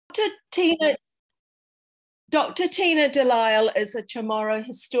Tina, Dr. Tina DeLisle is a CHamoru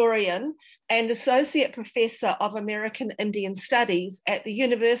historian and Associate Professor of American Indian Studies at the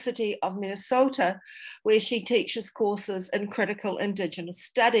University of Minnesota, where she teaches courses in critical Indigenous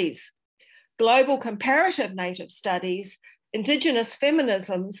studies, global comparative Native studies, Indigenous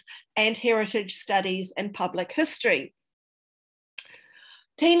feminisms, and heritage studies and public history.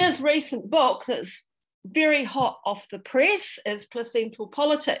 Tina's recent book that's very hot off the press is Placental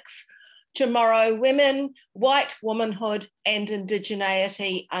Politics, CHamoru Women, White Womanhood and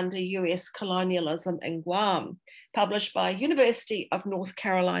Indigeneity under US Colonialism in Guam, published by University of North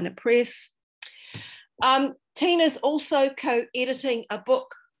Carolina Press. Tina's also co-editing a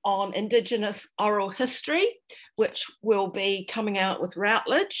book on Indigenous oral history, which will be coming out with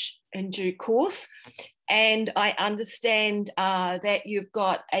Routledge in due course. And I understand that you've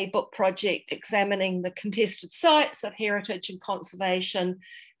got a book project examining the contested sites of heritage and conservation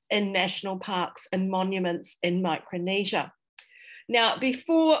in national parks and monuments in Micronesia. Now,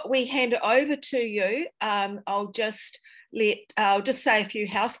 before we hand it over to you, I'll just say a few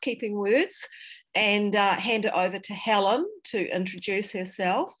housekeeping words and hand it over to Helen to introduce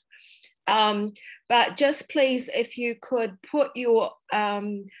herself. But just please, if you could put your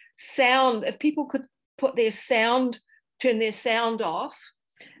sound, if people could put their sound, turn their sound off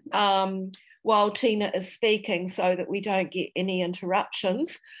while Tina is speaking so that we don't get any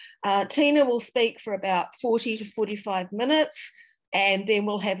interruptions. Tina will speak for about 40 to 45 minutes, and then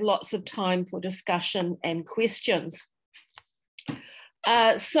we'll have lots of time for discussion and questions.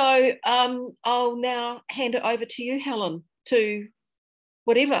 So I'll now hand it over to you, Helen, to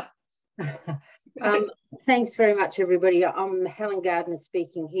whatever. Thanks very much, everybody. I'm Helen Gardner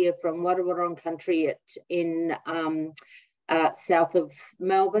speaking here from Wadawurrung country in south of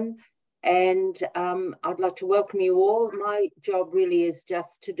Melbourne. And I'd like to welcome you all. My job really is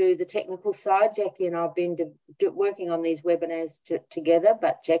just to do the technical side. Jackie and I have been working on these webinars together,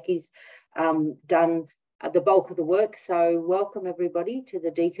 but Jackie's done the bulk of the work. So welcome everybody to the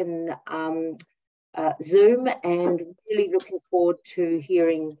Deakin Zoom, and really looking forward to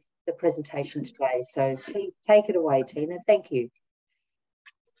hearing the presentation today. So please take it away, Tina. Thank you.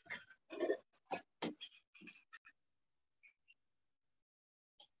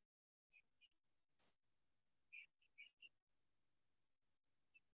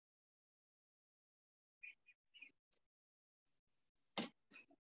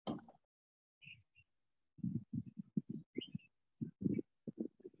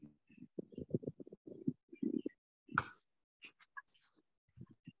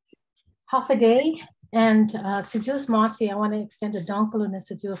 Half a day, and Sejus Masi, I want to extend a donkalun and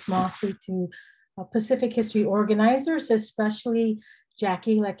Sejus Masi to Pacific History organizers, especially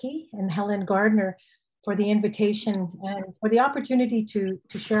Jackie, Leckie, and Helen Gardner for the invitation and for the opportunity to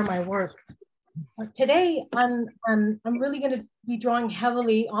share my work. Today, I'm really going to be drawing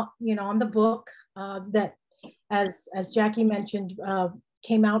heavily on, on the book that, as Jackie mentioned,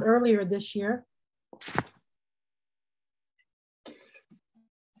 came out earlier this year.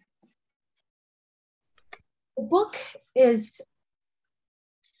 The book is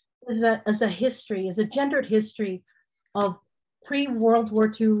a gendered history of pre-World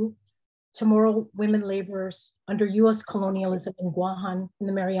War II CHamoru women laborers under US colonialism in Guam in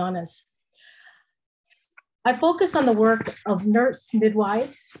the Marianas. I focus on the work of nurse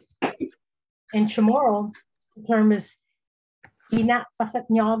midwives. In CHamoru, the term is Inat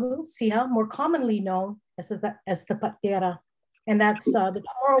Fafetnyagu Siha, more commonly known as the patera. And that's the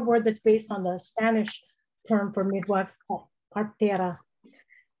CHamoru word that's based on the Spanish term for midwife, partera.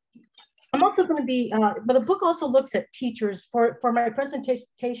 I'm also going to be, but the book also looks at teachers. For my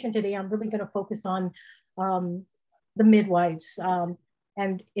presentation today, I'm really going to focus on the midwives.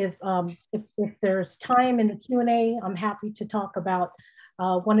 And if there's time in the Q&A, I'm happy to talk about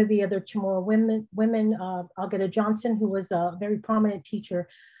one of the other CHamoru women, Agata Johnson, who was a very prominent teacher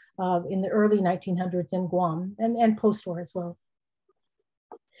in the early 1900s in Guam and post-war as well.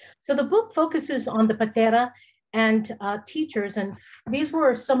 So the book focuses on the patera and teachers, and these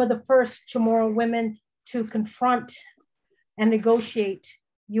were some of the first CHamoru women to confront and negotiate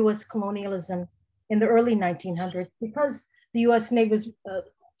US colonialism in the early 1900s, because the US Navy's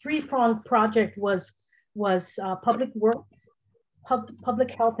three-pronged project was public works, public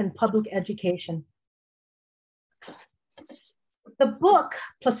health, and public education. The book,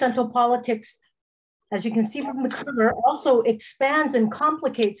 Placental Politics, as you can see from the cover, also expands and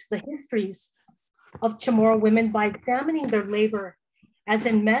complicates the histories of CHamoru women by examining their labor as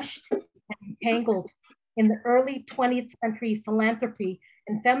enmeshed and entangled in the early 20th century philanthropy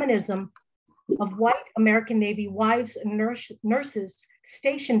and feminism of white American Navy wives and nurses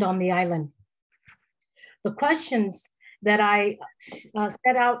stationed on the island. The questions that I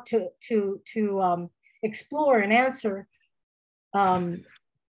set out to explore and answer.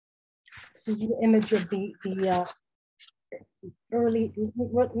 This is the image of the early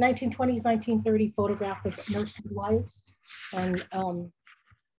 1920s, 1930 photograph of nurse wives, and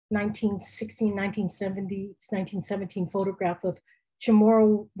 1916, 1970, 1917 photograph of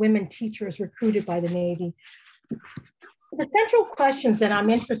CHamoru women teachers recruited by the Navy. The central questions that I'm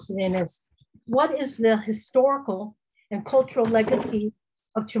interested in is, what is the historical and cultural legacy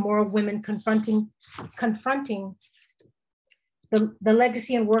of CHamoru women confronting the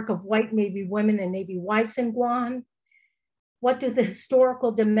legacy and work of white Navy women and Navy wives in Guam? What do the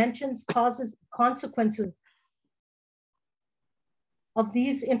historical dimensions, causes, consequences of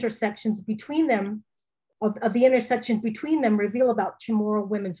these intersections between them, of the intersection between them reveal about CHamoru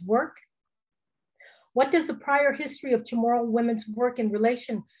women's work? What does the prior history of CHamoru women's work in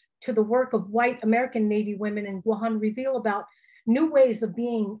relation to the work of white American Navy women in Guam reveal about new ways of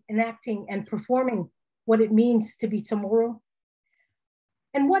being, enacting, and performing what it means to be CHamoru?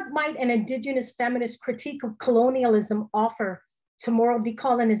 And what might an Indigenous feminist critique of colonialism offer to moral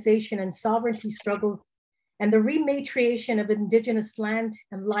decolonization and sovereignty struggles and the rematriation of Indigenous land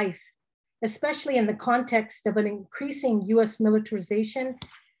and life, especially in the context of an increasing US militarization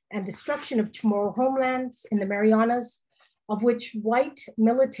and destruction of CHamoru homelands in the Marianas, of which white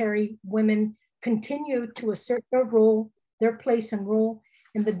military women continue to assert their role, their place and role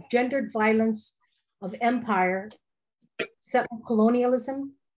in the gendered violence of empire, settler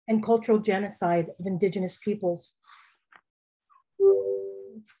colonialism, and cultural genocide of Indigenous peoples.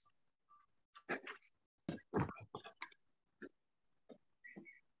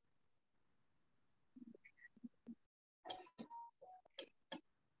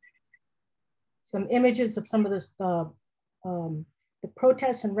 Some images of some of the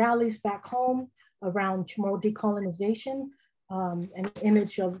protests and rallies back home around CHamoru decolonization, an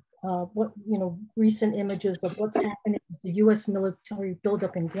image of recent images of what's happening with the US military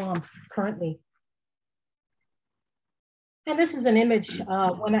buildup in Guam currently. And this is an image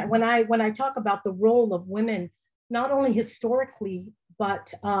when I talk about the role of women, not only historically,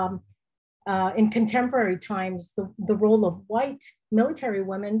 but in contemporary times, the role of white military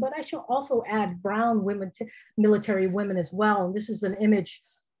women, but I should also add brown women, military women as well. And this is an image,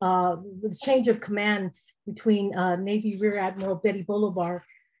 the change of command between Navy Rear Admiral Betty Bolivar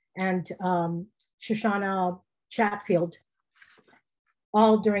and Shoshana Chatfield,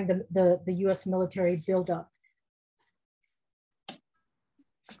 all during the US military buildup.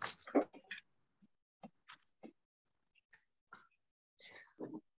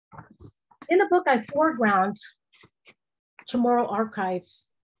 In the book, I foreground CHamoru archives,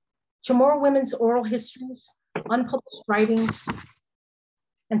 CHamoru women's oral histories, unpublished writings,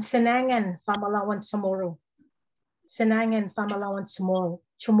 and Sinangan Famalawan CHamoru, Sinangan Famalawan CHamoru,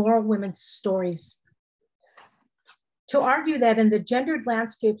 CHamoru women's stories. To argue that in the gendered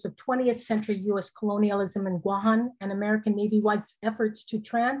landscapes of 20th century US colonialism in Guam and American Navy whites' efforts to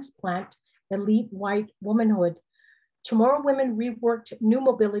transplant elite white womanhood, CHamoru women reworked new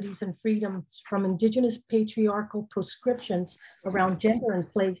mobilities and freedoms from Indigenous patriarchal prescriptions around gender and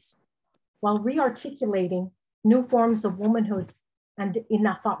place, while re-articulating new forms of womanhood and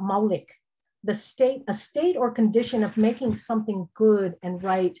inafat maulik, a state or condition of making something good and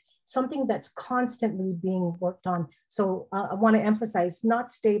right, something that's constantly being worked on. So I want to emphasize, not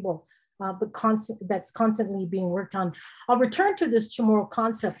stable, but that's constantly being worked on. I'll return to this CHamoru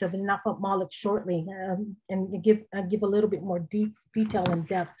concept of inafat maulik shortly and give a little bit more detail and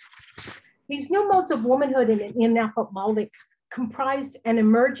depth. These new modes of womanhood in inafat maulik comprised an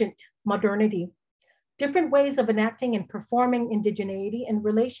emergent modernity, different ways of enacting and performing indigeneity in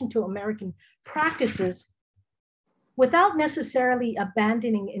relation to American practices without necessarily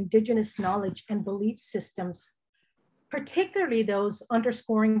abandoning Indigenous knowledge and belief systems, particularly those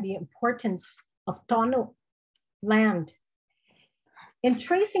underscoring the importance of Taitano land. In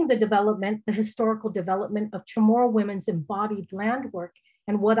tracing the historical development of CHamoru women's embodied land work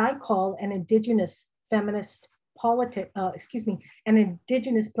and what I call an Indigenous feminist an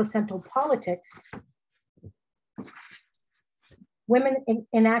Indigenous placental politics, women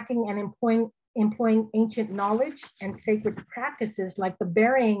enacting and employing ancient knowledge and sacred practices like the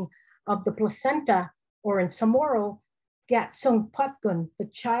burying of the placenta, or in CHamoru, Gatsung Patgun, the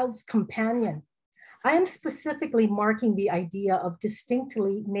child's companion. I am specifically marking the idea of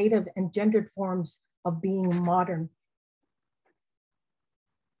distinctly native and gendered forms of being modern.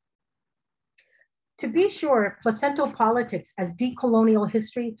 To be sure, placental politics as decolonial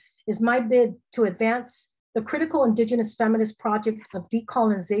history is my bid to advance the critical Indigenous feminist project of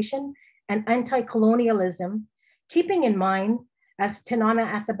decolonization and anti-colonialism, keeping in mind, as Tanana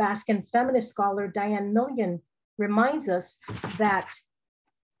Athabascan feminist scholar Diane Milligan reminds us, that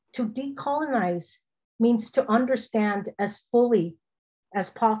to decolonize means to understand as fully as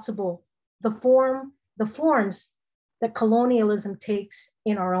possible the forms that colonialism takes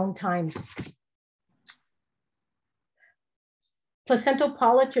in our own times. Placental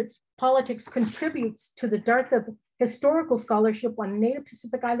politics contributes to the dearth of historical scholarship on Native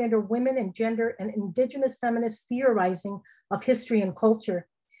Pacific Islander women and gender and Indigenous feminist theorizing of history and culture,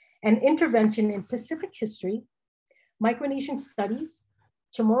 and intervention in Pacific history, Micronesian studies,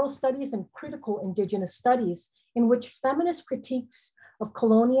 CHamoru studies, and critical Indigenous studies, in which feminist critiques of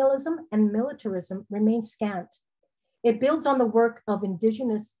colonialism and militarism remain scant. It builds on the work of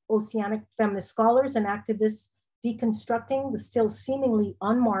Indigenous oceanic feminist scholars and activists, deconstructing the still seemingly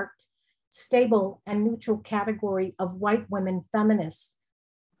unmarked, stable, and neutral category of white women feminists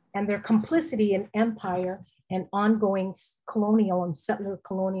and their complicity in empire and ongoing colonial and settler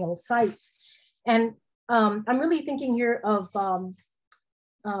colonial sites. And I'm really thinking here of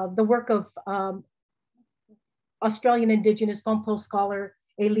the work of Australian Indigenous Gompo scholar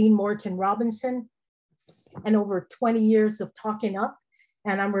Aileen Moreton Robinson, and over 20 years of talking up.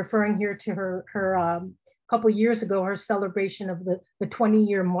 And I'm referring here to her couple of years ago, her celebration of the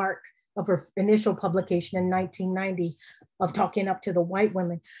 20-year mark of her initial publication in 1990 of talking up to the white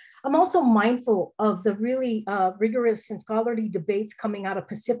women. I'm also mindful of the really rigorous and scholarly debates coming out of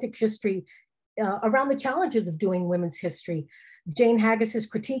Pacific history around the challenges of doing women's history. Jane Haggis's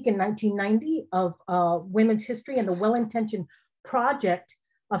critique in 1990 of women's history and the well-intentioned project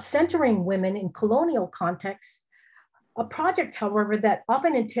of centering women in colonial contexts, a project, however, that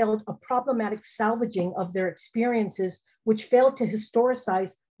often entailed a problematic salvaging of their experiences, which failed to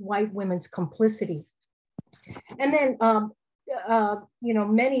historicize white women's complicity. And then,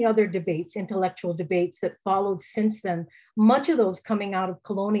 many other debates, intellectual debates that followed since then, much of those coming out of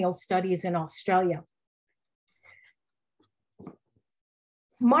colonial studies in Australia.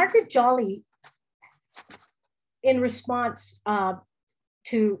 Margaret Jolly, in response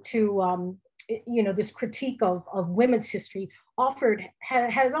to this critique of women's history,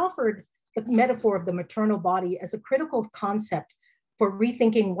 has offered the metaphor of the maternal body as a critical concept for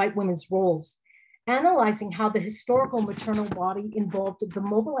rethinking white women's roles, analyzing how the historical maternal body involved the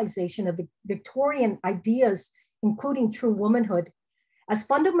mobilization of Victorian ideas, including true womanhood, as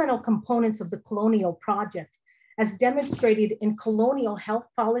fundamental components of the colonial project, as demonstrated in colonial health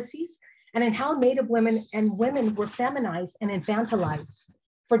policies and in how Native women and women were feminized and infantilized.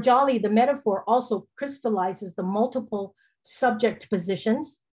 For Jolly, the metaphor also crystallizes the multiple subject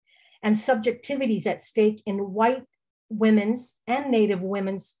positions and subjectivities at stake in white women's and Native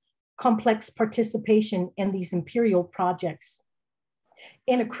women's complex participation in these imperial projects.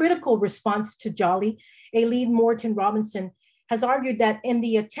 In a critical response to Jolly, Aileen Moreton Robinson has argued that in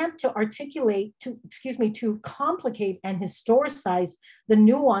the attempt to complicate and historicize the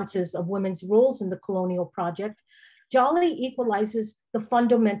nuances of women's roles in the colonial project, Jolly equalizes the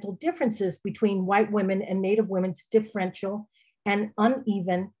fundamental differences between white women and Native women's differential and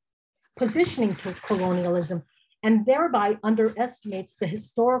uneven positioning to colonialism, and thereby underestimates the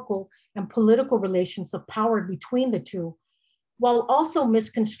historical and political relations of power between the two, while also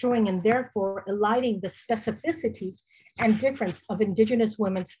misconstruing and therefore eliding the specificity and difference of Indigenous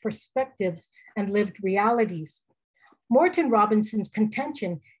women's perspectives and lived realities. Moreton Robinson's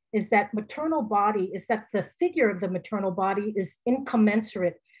contention is that the figure of the maternal body is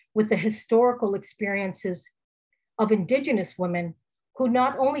incommensurate with the historical experiences of Indigenous women, who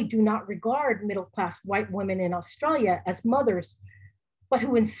not only do not regard middle-class white women in Australia as mothers, but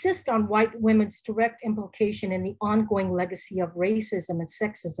who insist on white women's direct implication in the ongoing legacy of racism and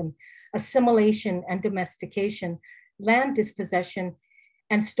sexism, assimilation and domestication, land dispossession,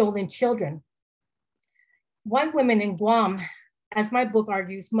 and stolen children. White women in Guam, as my book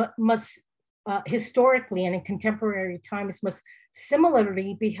argues, must historically and in contemporary times must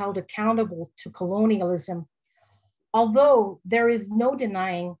similarly be held accountable to colonialism, although there is no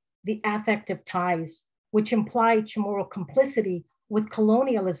denying the affective ties which imply CHamoru complicity with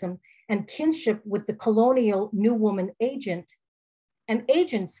colonialism and kinship with the colonial New Woman agent, and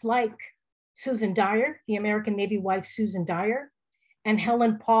agents like Susan Dyer, the American Navy wife Susan Dyer, and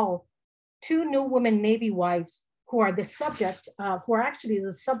Helen Paul, two New Woman Navy wives who are actually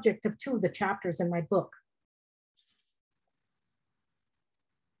the subject of two of the chapters in my book.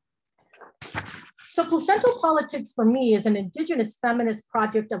 So placental politics for me is an Indigenous feminist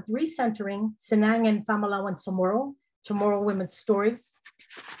project of recentering Sinang and Famalawan CHamoru women's stories,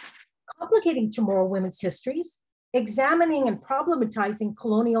 complicating Chamorro women's histories, examining and problematizing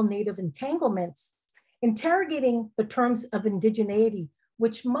colonial Native entanglements, interrogating the terms of indigeneity,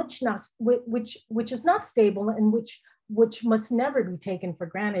 which is not stable and which must never be taken for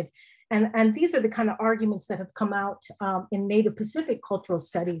granted. And these are the kind of arguments that have come out in Native Pacific cultural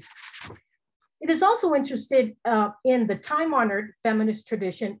studies. It is also interested in the time-honored feminist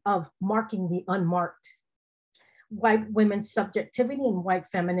tradition of marking the unmarked, white women's subjectivity and white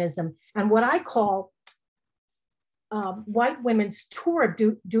feminism, and what I call white women's tour of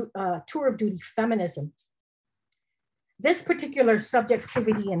duty feminism. This particular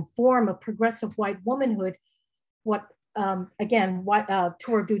subjectivity and form of progressive white womanhood, tour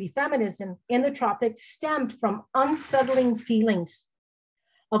of duty feminism in the tropics stemmed from unsettling feelings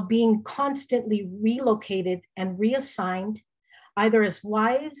of being constantly relocated and reassigned, either as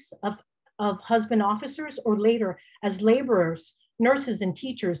wives of husband officers or later as laborers, nurses, and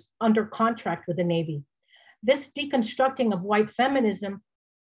teachers under contract with the Navy. This deconstructing of white feminism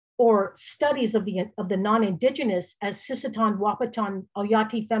or studies of the non-Indigenous, as Sisseton Wahpeton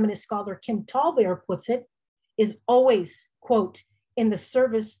Oyate feminist scholar Kim Tallbear puts it, is always, quote, in the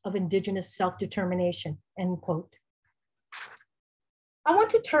service of Indigenous self-determination, end quote. I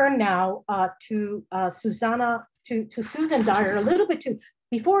want to turn now to Susan Dyer a little bit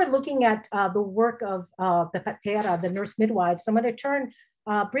before looking at the work of the Patera, the nurse midwives. I'm going to turn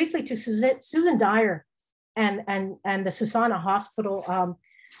briefly to Susan Dyer and the Susana Hospital.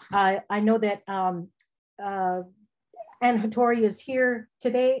 I know that Anne Hattori is here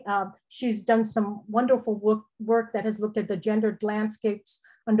today. She's done some wonderful work that has looked at the gendered landscapes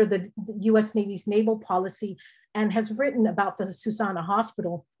under the US Navy's naval policy and has written about the Susana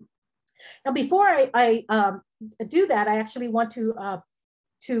Hospital. Now, before I do that, I actually want to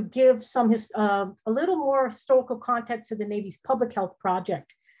give a little more historical context to the Navy's public health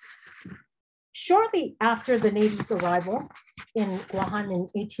project. Shortly after the Navy's arrival in Guahan in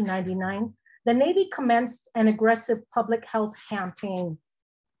 1899, the Navy commenced an aggressive public health campaign.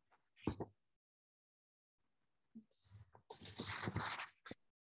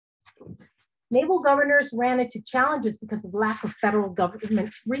 Naval governors ran into challenges because of lack of federal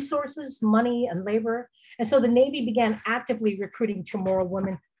government resources, money, and labor. And so the Navy began actively recruiting Chamorro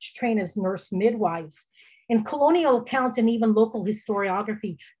women to train as nurse midwives. In colonial accounts and even local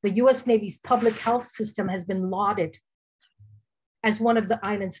historiography, the US Navy's public health system has been lauded as one of the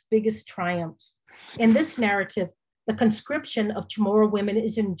island's biggest triumphs. In this narrative, the conscription of Chamorro women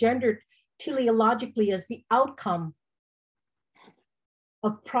is engendered teleologically as the outcome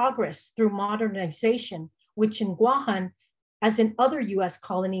of progress through modernization, which in Guahan, as in other US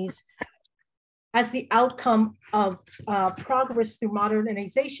colonies, as the outcome of progress through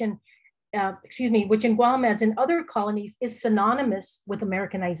modernization, which in Guam, as in other colonies, is synonymous with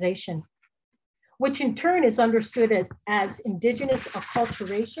Americanization, which in turn is understood as indigenous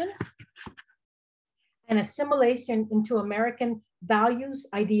acculturation and assimilation into American values,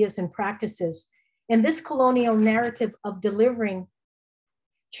 ideas, and practices. In this colonial narrative of delivering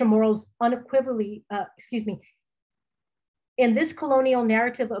Chamorros in this colonial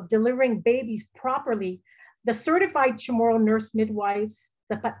narrative of delivering babies properly, the certified Chamorro nurse midwives,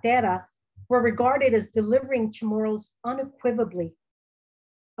 the Patera, were regarded as delivering Chamorros unequivocally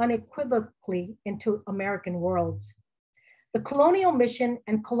into American worlds. The colonial mission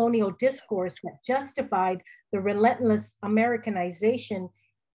and colonial discourse that justified the relentless Americanization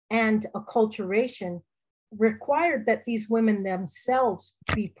and acculturation required that these women themselves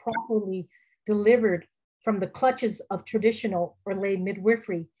be properly delivered from the clutches of traditional or lay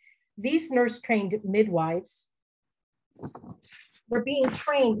midwifery. These nurse-trained midwives were being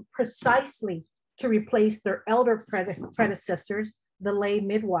trained precisely to replace their elder predecessors, the lay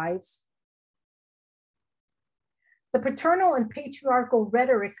midwives. The paternal and patriarchal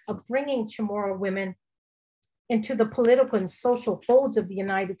rhetoric of bringing Chamorro women into the political and social folds of the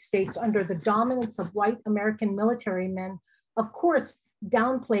United States under the dominance of white American military men, of course,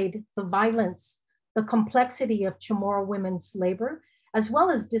 downplayed the violence, the complexity of Chamorro women's labor, as well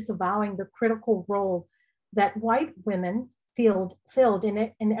as disavowing the critical role that white women filled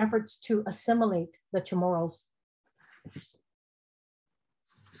in efforts to assimilate the Chamorros.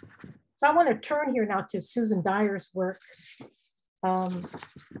 So I want to turn here now to Susan Dyer's work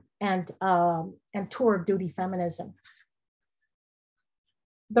and tour of duty feminism.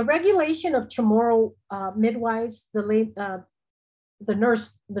 The regulation of Chamorro midwives, the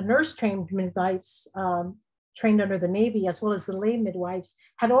nurse trained midwives trained under the Navy, as well as the lay midwives,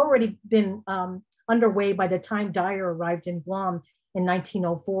 had already been underway by the time Dyer arrived in Guam in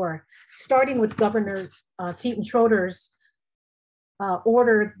 1904, starting with Governor Seton Schroeder's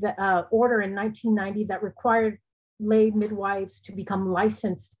order in 1990 that required lay midwives to become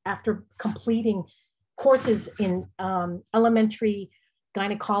licensed after completing courses in elementary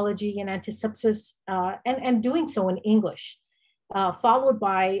gynecology and antisepsis, and doing so in English, followed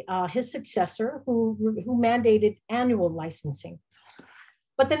by his successor who mandated annual licensing.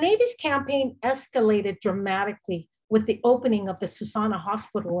 But the Navy's campaign escalated dramatically with the opening of the Susana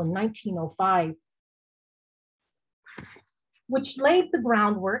Hospital in 1905, which laid the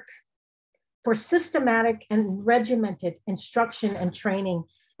groundwork for systematic and regimented instruction and training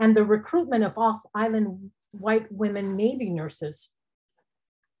and the recruitment of off-island white women Navy nurses,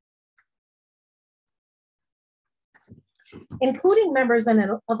 including members of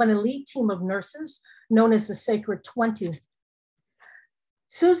an elite team of nurses known as the Sacred 20.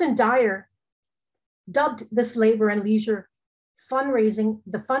 Susan Dyer dubbed this labor and leisure fundraising,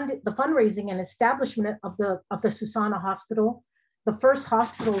 the fundraising and establishment of the Susana Hospital, the first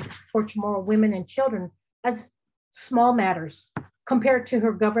hospital for Chamorro women and children, as small matters compared to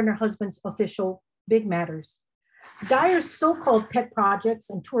her governor husband's official big matters. Dyer's so-called pet projects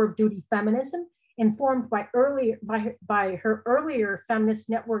and tour of duty feminism, informed by her earlier feminist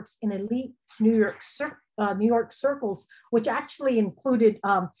networks in elite New York circles, which actually included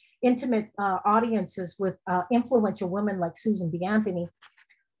intimate audiences with influential women like Susan B. Anthony,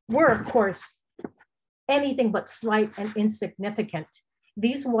 were of course anything but slight and insignificant.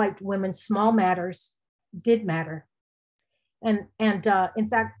 These white women's small matters did matter. And in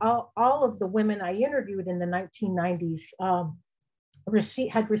fact, all of the women I interviewed in the 1990s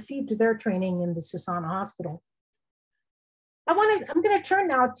had received their training in the Susana Hospital. I'm going to turn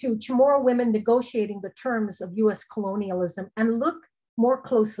now to Chamorro women negotiating the terms of US colonialism and look more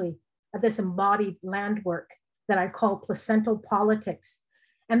closely at this embodied land work that I call placental politics,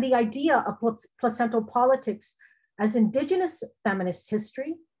 and the idea of placental politics as Indigenous feminist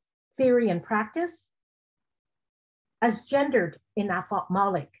history, theory, and practice, as gendered in Afot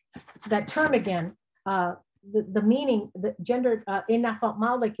Malik. That term again, the meaning, the gendered in Afot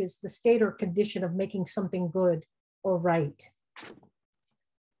Malik is the state or condition of making something good or right.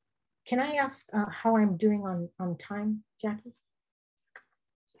 Can I ask how I'm doing on time, Jackie?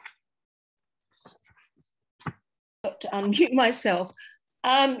 To unmute myself.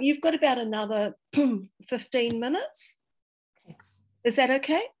 You've got about another 15 minutes. Okay. Is that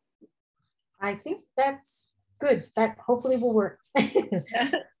okay? I think that's good. That hopefully will work.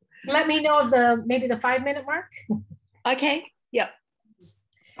 Let me know maybe the 5-minute mark. Okay, yep.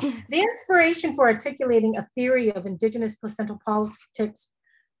 The inspiration for articulating a theory of Indigenous placental politics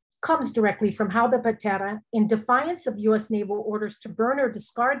comes directly from how the Patera, in defiance of US naval orders to burn or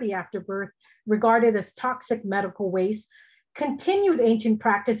discard the afterbirth regarded as toxic medical waste, continued ancient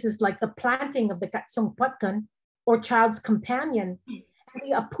practices like the planting of the Katsong Patkan, or child's companion, and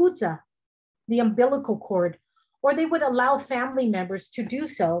the Aputza, the umbilical cord, or they would allow family members to do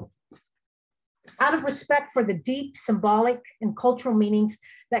so out of respect for the deep symbolic and cultural meanings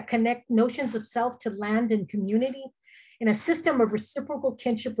that connect notions of self to land and community in a system of reciprocal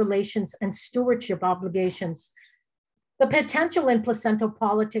kinship relations and stewardship obligations. The potential in placental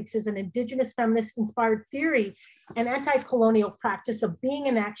politics is an Indigenous feminist inspired theory and anti-colonial practice of being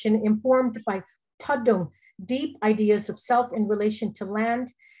in action informed by Tudong, deep ideas of self in relation to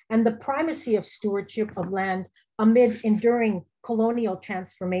land and the primacy of stewardship of land amid enduring colonial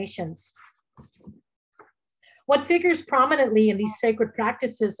transformations. What figures prominently in these sacred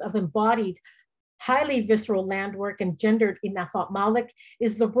practices of embodied, highly visceral land work and gendered in Afot Malik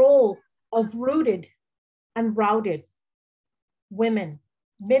is the role of rooted and routed women,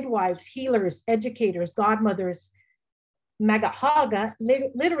 midwives, healers, educators, godmothers, Magahaga,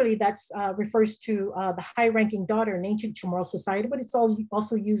 literally that's refers to the high-ranking daughter in ancient Chamorro society, but it's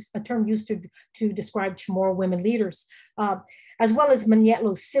also a term used to describe Chamorro women leaders, as well as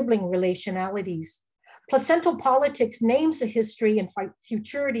Manietlo sibling relationalities. Placental politics names a history and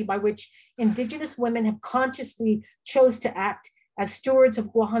futurity by which Indigenous women have consciously chose to act as stewards of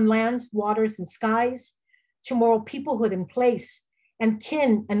Guahan lands, waters, and skies, Chamorro peoplehood in place, and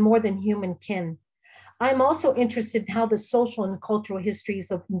kin and more than human kin. I'm also interested in how the social and cultural histories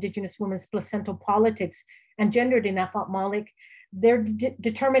of Indigenous women's placental politics and gendered in Afot Malik, their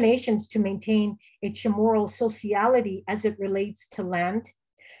determinations to maintain a Chamorro sociality as it relates to land,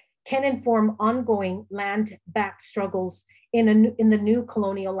 can inform ongoing land-backed struggles in the new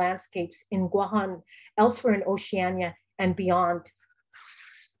colonial landscapes in Guahan, elsewhere in Oceania, and beyond.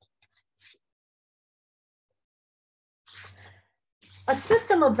 A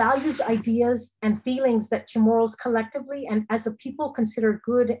system of values, ideas, and feelings that Chamorros collectively and as a people consider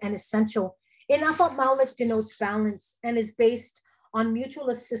good and essential in Afot Malik denotes balance and is based on mutual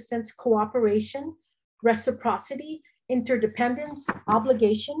assistance, cooperation, reciprocity, interdependence,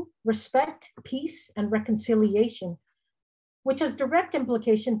 obligation, respect, peace, and reconciliation, which has direct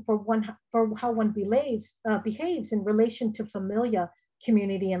implication for how one behaves in relation to familia,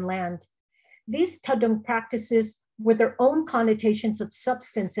 community, and land. These Tadung practices, with their own connotations of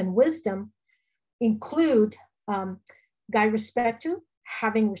substance and wisdom, include gai respetu,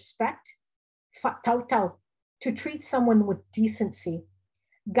 having respect, tautau, to treat someone with decency,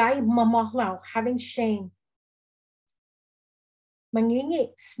 gai mamahlau, having shame, mangingi,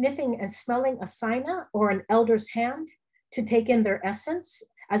 sniffing and smelling a saina or an elder's hand, to take in their essence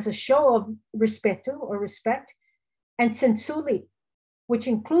as a show of respetu or respect, and sensuli, which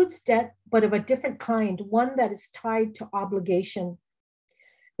includes debt, but of a different kind, one that is tied to obligation.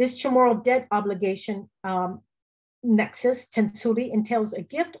 This Chamorro debt obligation nexus, tensuri, entails a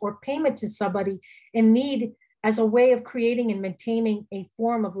gift or payment to somebody in need as a way of creating and maintaining a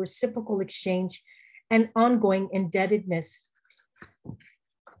form of reciprocal exchange and ongoing indebtedness.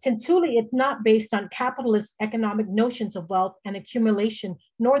 Tensuli is not based on capitalist economic notions of wealth and accumulation,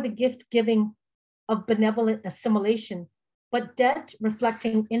 nor the gift giving of benevolent assimilation, but debt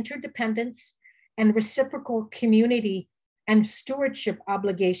reflecting interdependence and reciprocal community and stewardship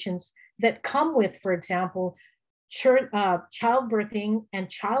obligations that come with, for example, childbirthing and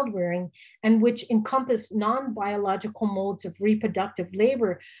childrearing, and which encompass non-biological modes of reproductive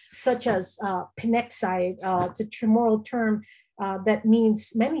labor, such as pinexide. It's a Chamorro term that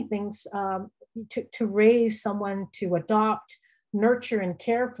means many things, to raise someone, to adopt, nurture, and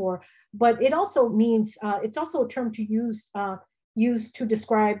care for. But it also means, it's also a term to use to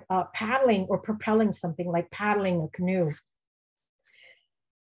describe paddling or propelling something, like paddling a canoe.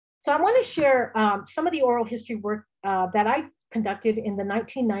 So I want to share some of the oral history work that I conducted in the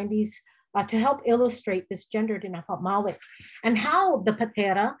 1990s to help illustrate this gendered inafamalik and how the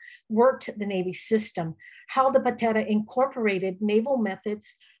Patera worked the Navy system, how the Patera incorporated naval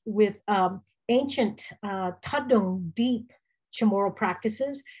methods with ancient Tadung deep Chamorro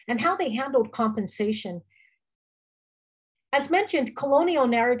practices, and how they handled compensation. As mentioned, colonial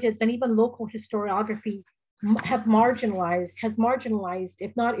narratives and even local historiography has marginalized,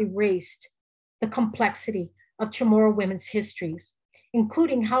 if not erased, the complexity of Chamorro women's histories,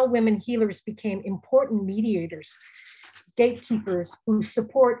 including how women healers became important mediators, gatekeepers whose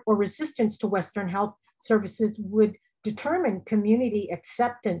support or resistance to Western health services would determine community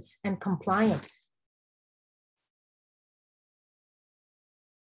acceptance and compliance.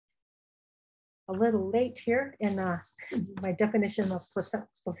 A little late here in my definition of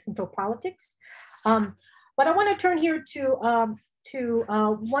placental politics. But I want to turn here to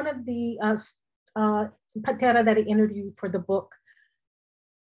one of the Patera that I interviewed for the book,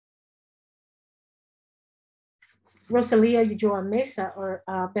 Rosalia Ulloa Mesa, or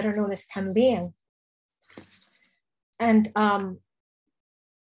better known as Tanlian. And a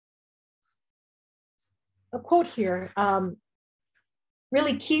quote here,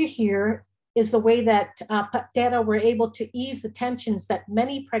 really key here is the way that Patera were able to ease the tensions that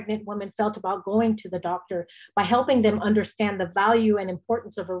many pregnant women felt about going to the doctor by helping them understand the value and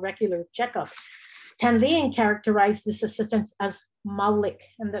importance of a regular checkup. Tanlian characterized this assistance as maulik,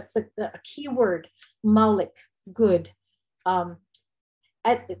 and that's a key word, maulik, good. So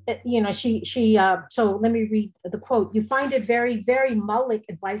let me read the quote. You find it very, very maulik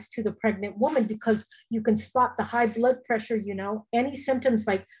advice to the pregnant woman because you can spot the high blood pressure, any symptoms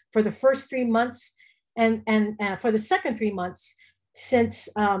like for the first 3 months and for the second 3 months, since,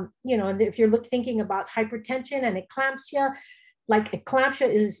 and if you're thinking about hypertension and eclampsia, like eclampsia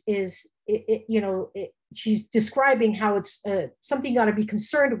she's describing how it's something you got to be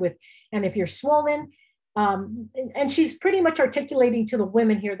concerned with. And if you're swollen, and she's pretty much articulating to the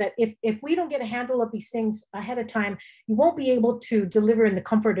women here that if we don't get a handle of these things ahead of time, you won't be able to deliver in the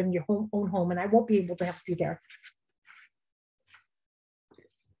comfort of your own home, and I won't be able to help you there.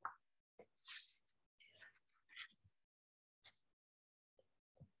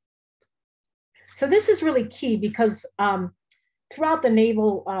 So this is really key because throughout the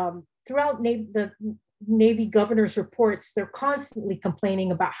Navy governor's reports, they're constantly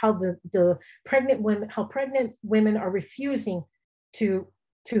complaining about how the pregnant women are refusing to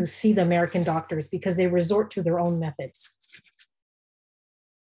see the American doctors because they resort to their own methods.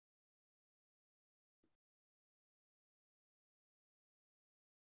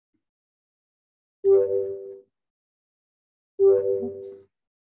 Oops.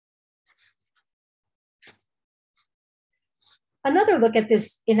 Another look at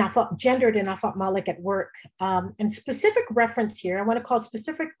this gendered inafamalik at work, and specific reference here. I want to call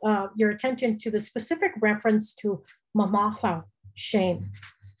your attention to the specific reference to mamahlau, shame.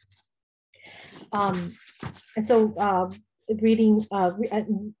 And so reading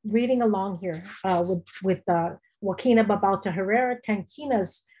along here with Joaquina Babalta Herrera,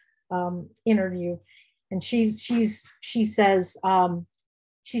 Tankina's interview, and she says,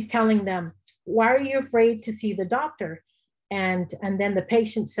 she's telling them, why are you afraid to see the doctor? And then the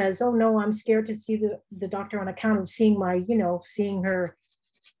patient says, oh no, I'm scared to see the doctor on account of seeing seeing her.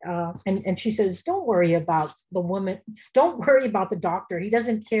 And she says, don't worry about the woman. Don't worry about the doctor. He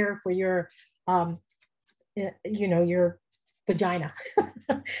doesn't care for your, your vagina.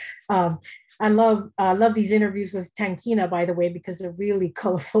 I love these interviews with Tankina, by the way, because they're really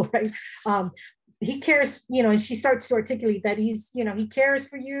colorful, right? He cares, and she starts to articulate that he cares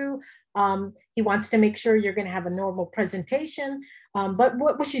for you. He wants to make sure you're going to have a normal presentation. But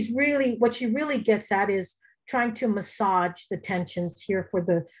what she really gets at is trying to massage the tensions here for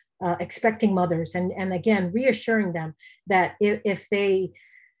the expecting mothers, and again reassuring them that if they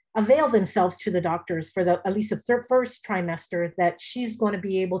avail themselves to the doctors for at least the first trimester, that she's going to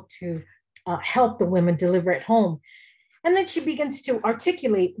be able to help the women deliver at home. And then she begins to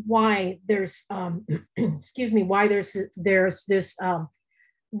articulate why there's why there's this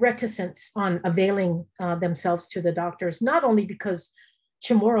reticence on availing themselves to the doctors, not only because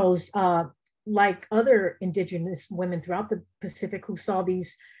Chamorros, like other Indigenous women throughout the Pacific who saw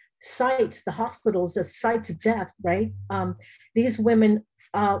these sites, the hospitals, as sites of death, right? These women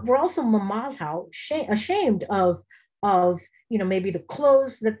were also mamalhau, ashamed of maybe the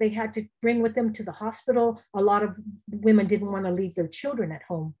clothes that they had to bring with them to the hospital. A lot of women didn't want to leave their children at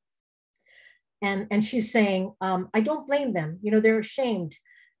home. And she's saying, I don't blame them. They're ashamed.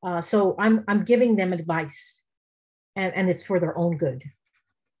 So I'm giving them advice, and it's for their own good.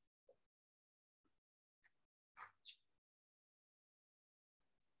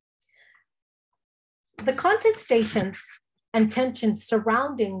 The contestations and tensions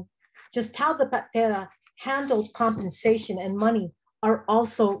surrounding just how the Patera handled compensation and money are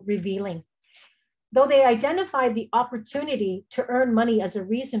also revealing. Though they identify the opportunity to earn money as a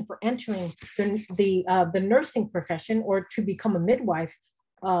reason for entering the nursing profession or to become a midwife,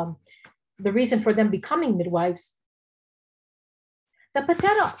 the reason for them becoming midwives, the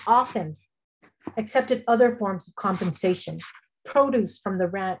Patera often accepted other forms of compensation, produce from the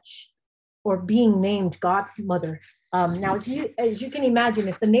ranch, or being named godmother. Now, as you can imagine,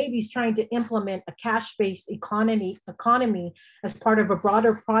 if the Navy's trying to implement a cash-based economy as part of a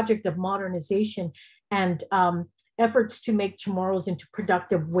broader project of modernization and efforts to make Chamorros into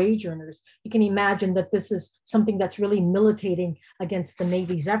productive wage earners, you can imagine that this is something that's really militating against the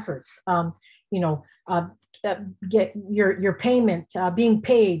Navy's efforts. Get your payment, being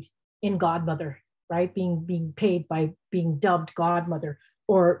paid in godmother, right? Being paid by being dubbed godmother,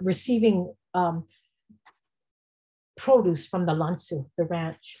 or receiving produce from the lansu, the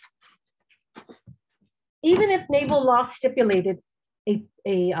ranch. Even if naval law stipulated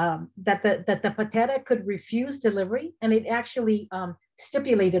that the Patera could refuse delivery, and it actually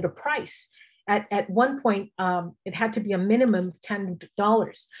stipulated a price. At one point, it had to be a minimum of $10.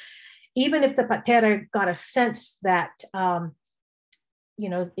 Even if the Patera got a sense that, coming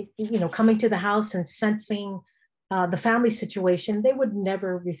to the house and sensing the family situation, they would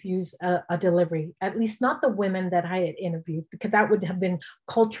never refuse a delivery, at least not the women that I had interviewed, because that would have been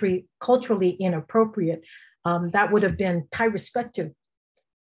culturally inappropriate. That would have been tai respectu,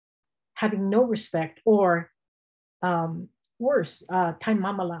 having no respect, or worse, tai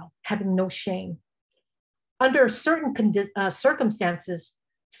mamalau, having no shame. Under certain circumstances,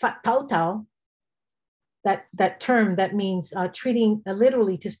 fatautau, that term that means treating,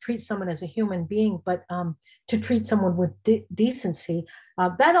 literally to treat someone as a human being, but to treat someone with decency.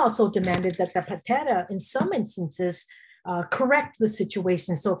 That also demanded that the Patera, in some instances, correct the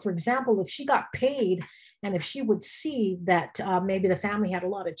situation. So for example, if she got paid, and if she would see that maybe the family had a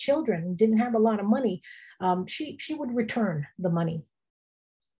lot of children and didn't have a lot of money, she would return the money.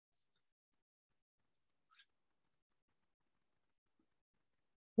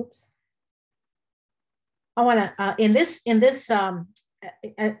 Oops. I want to in this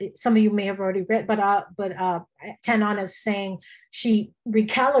some of you may have already read, but Taitano is saying she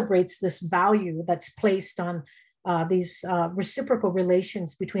recalibrates this value that's placed on these reciprocal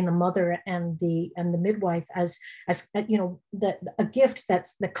relations between the mother and the midwife as a gift that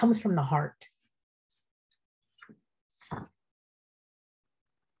comes from the heart.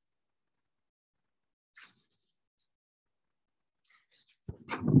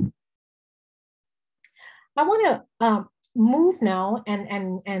 I want to move now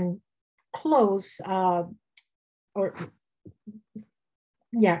and close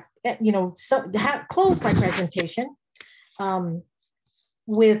close my presentation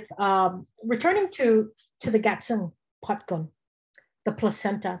with returning to the Gatsung Potgun, the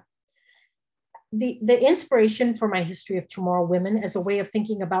placenta. The inspiration for my history of CHamoru women as a way of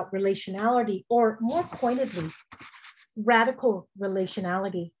thinking about relationality, or more pointedly, radical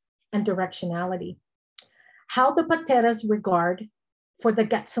relationality and directionality. How the Pateras regard for the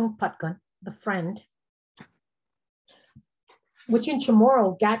Gatsung Potgun, the friend, which in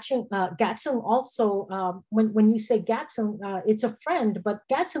CHamoru, Gatsung also, when you say Gatsung, it's a friend, but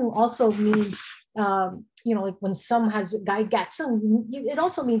Gatsung also means, like when some has Guy Gatsung, it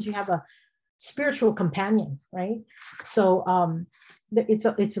also means you have a spiritual companion, right? So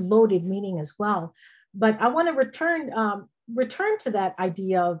it's a loaded meaning as well. But I want to return to that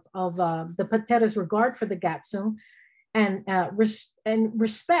idea of the Patera's regard for the Gatsung and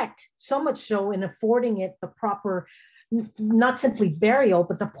respect, so much so in affording it the proper, not simply burial,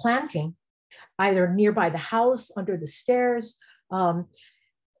 but the planting, either nearby the house, under the stairs,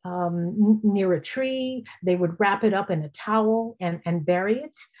 near a tree. They would wrap it up in a towel and bury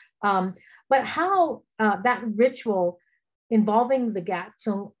it. But how that ritual involving the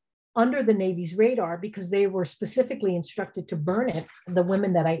Gatsung under the Navy's radar, because they were specifically instructed to burn it, the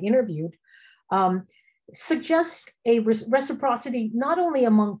women that I interviewed, suggests a reciprocity not only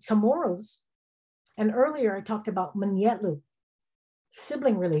among Chamorus, and earlier I talked about Manyetlu,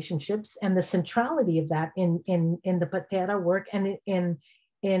 sibling relationships, and the centrality of that in the Patera work and in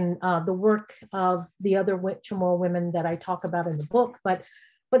the work of the other Chamorro women that I talk about in the book, but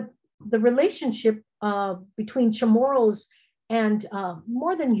the relationship between Chamorros and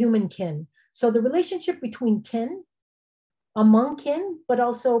more than human kin. So the relationship between kin, among kin, but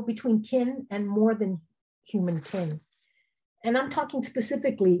also between kin and more than human kin. And I'm talking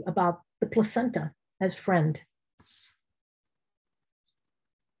specifically about the placenta as friend.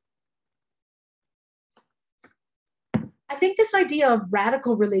 I think this idea of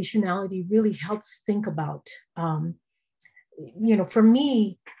radical relationality really helps think about, for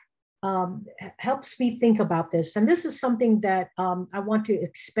me, helps me think about this. And this is something that I want to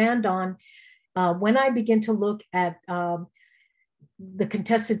expand on when I begin to look at the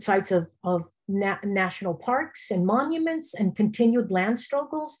contested sites of national parks and monuments and continued land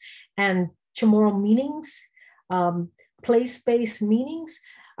struggles and Chamorro meanings, place-based meanings.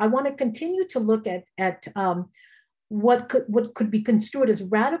 I want to continue to look at what could be construed as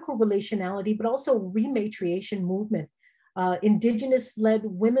radical relationality, but also rematriation movement, Indigenous-led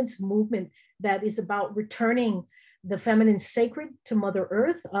women's movement that is about returning the feminine sacred to Mother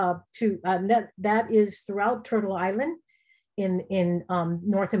Earth. That is throughout Turtle Island in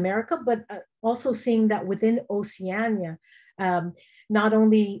North America, but also seeing that within Oceania, not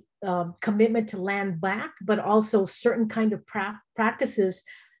only commitment to land back, but also certain kind of practices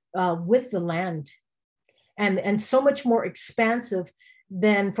with the land. And so much more expansive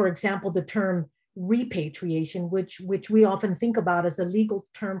than, for example, the term repatriation, which we often think about as a legal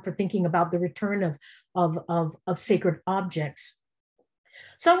term for thinking about the return of sacred objects.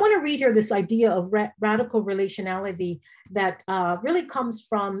 So I want to read here this idea of radical relationality that really comes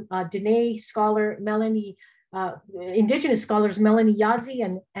from Dene scholar Melanie, Indigenous scholars Melanie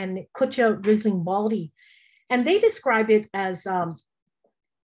Yazzie and Kutcha Risling-Baldy. And they describe it as the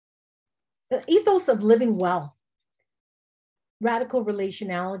ethos of living well. Radical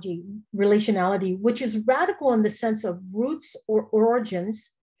relationality, which is radical in the sense of roots or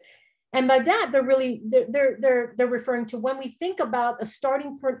origins. And by that, they're referring to when we think about a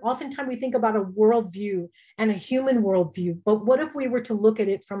starting point, oftentimes we think about a worldview and a human worldview, but what if we were to look at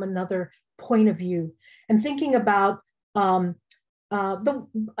it from another point of view? And thinking about their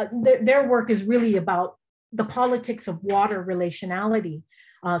work is really about the politics of water relationality.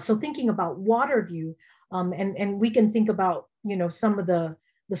 So thinking about water view, and we can think about some of the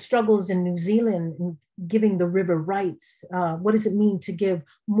struggles in New Zealand in giving the river rights. What does it mean to give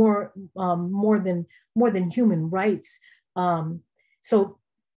more than human rights? So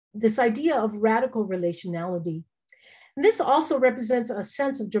this idea of radical relationality. And this also represents a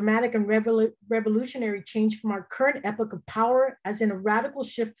sense of dramatic and revolutionary change from our current epoch of power, as in a radical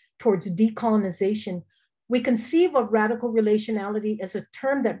shift towards decolonization. We conceive of radical relationality as a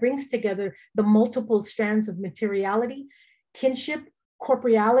term that brings together the multiple strands of materiality, kinship,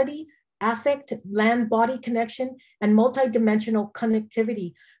 corporeality, affect, land-body connection, and multidimensional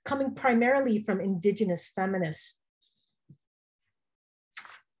connectivity, coming primarily from Indigenous feminists.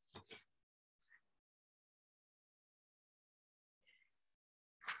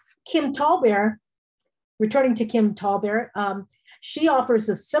 Kim Tallbear, returning to Kim Tallbear, she offers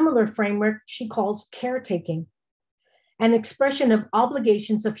a similar framework she calls caretaking, an expression of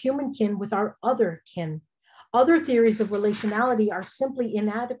obligations of human kin with our other kin, Other theories of relationality are simply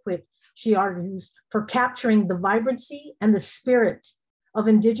inadequate, she argues, for capturing the vibrancy and the spirit of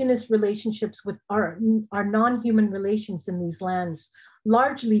Indigenous relationships with our non-human relations in these lands,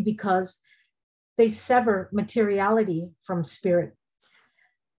 largely because they sever materiality from spirit.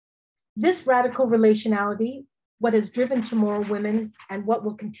 This radical relationality, what has driven Chamorro women and what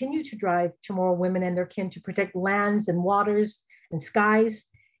will continue to drive Chamorro women and their kin to protect lands and waters and skies,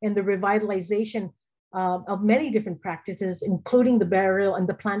 and the revitalization of many different practices, including the burial and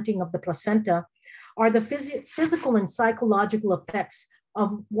the planting of the placenta, are the physical and psychological effects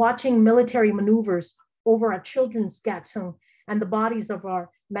of watching military maneuvers over our children's gatsung and the bodies of our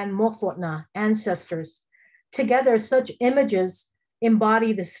Manmofotna ancestors. Together, such images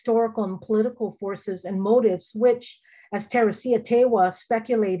embody the historical and political forces and motives which, as Teresia Tewa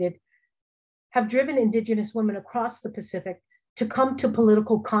speculated, have driven Indigenous women across the Pacific to come to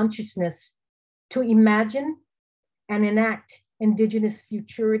political consciousness, to imagine and enact Indigenous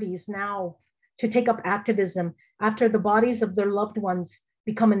futurities now, to take up activism after the bodies of their loved ones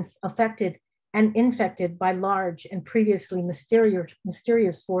become affected and infected by large and previously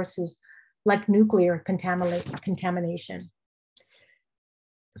mysterious forces like nuclear contamination.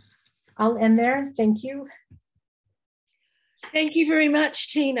 I'll end there. Thank you. Thank you very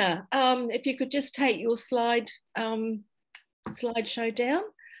much, Tina. If you could just take your slideshow down.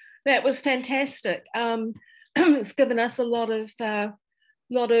 That was fantastic. It's given us a lot to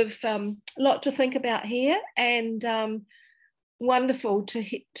think about here, and wonderful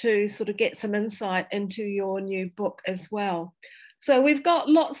to sort of get some insight into your new book as well. So we've got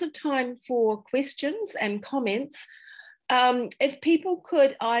lots of time for questions and comments. If people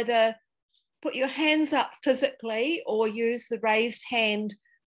could either put your hands up physically or use the raised hand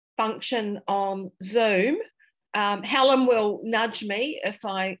function on Zoom. Helen will nudge me if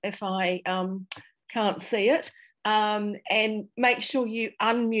I can't see it, and make sure you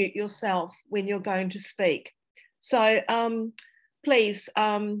unmute yourself when you're going to speak. So please,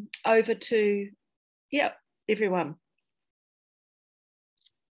 over to everyone.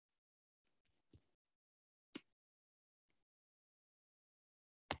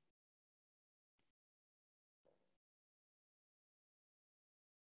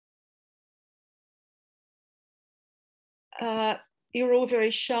 You're all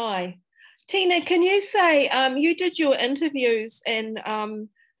very shy. Tina, can you say you did your interviews in the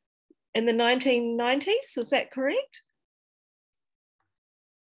 1990s? Is that correct?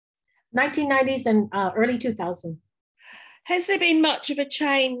 1990s and early 2000s. Has there been much of a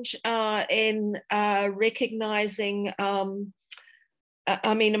change in recognizing,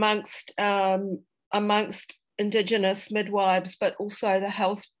 I mean, amongst Indigenous midwives, but also the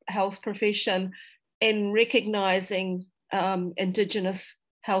health profession, in recognizing Indigenous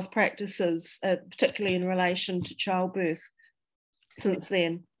health practices, particularly in relation to childbirth, since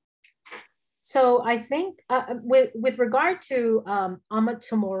then? So I think with regard to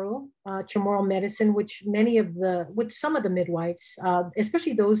CHamoru, Chamorro medicine, which some of the midwives,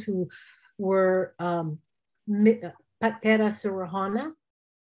 especially those who were Patera Surahana,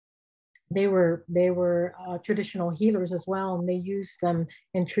 they were traditional healers as well, and they used them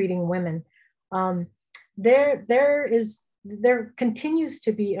in treating women. There continues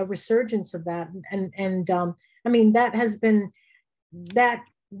to be a resurgence of that, and I mean that has been that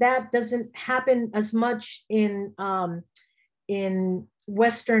doesn't happen as much in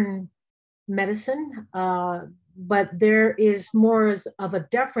Western medicine, but there is more of a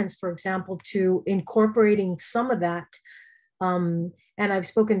deference, for example, to incorporating some of that. And I've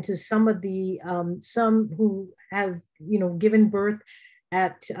spoken to some of the some who have given birth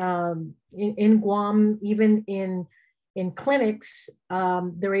at in Guam, even in clinics,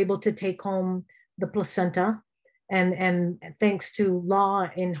 they're able to take home the placenta. And thanks to law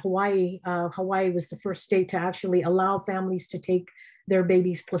in Hawaii, Hawaii was the first state to actually allow families to take their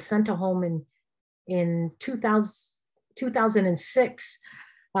baby's placenta home in 2006.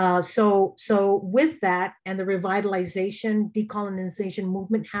 So with that and the revitalization, decolonization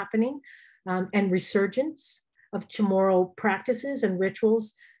movement happening, and resurgence of Chamorro practices and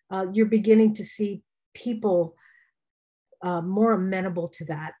rituals, you're beginning to see people more amenable to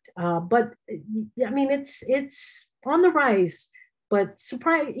that. But I mean, it's on the rise, but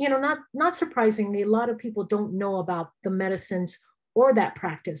not surprisingly, a lot of people don't know about the medicines or that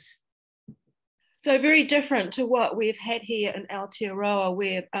practice. So very different to what we've had here in Aotearoa,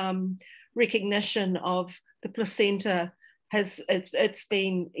 where recognition of the placenta it's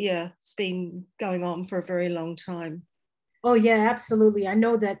been going on for a very long time. Oh yeah, absolutely. I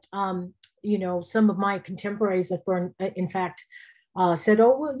know that some of my contemporaries, in fact, said,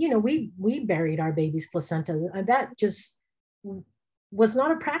 oh, well, you know, we buried our baby's placenta. And that just was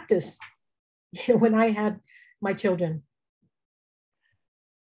not a practice, you know, when I had my children.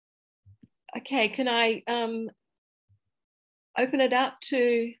 Okay, can I open it up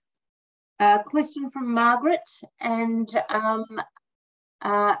to... A question from Margaret and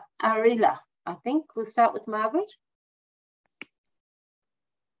Arila, I think. We'll start with Margaret.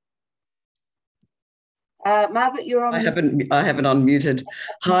 Margaret, you're on. I haven't unmuted.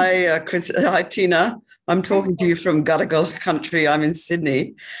 Hi, Chris. Hi, Tina. I'm talking to you from Gadigal country. I'm in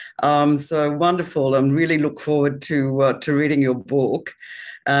Sydney. So wonderful. And really look forward to reading your book.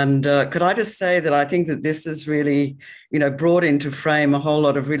 And could I just say that I think that this is really, you know, brought into frame a whole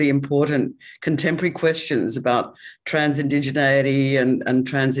lot of really important contemporary questions about trans-indigeneity and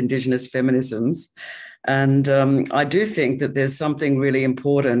trans-indigenous feminisms. And I do think that there's something really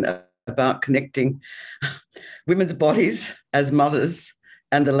important about connecting women's bodies as mothers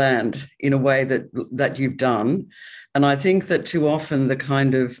and the land in a way that you've done. And I think that too often the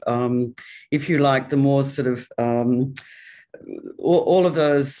kind of, if you like, the more sort of all of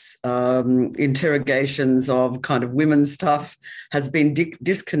those interrogations of kind of women's stuff has been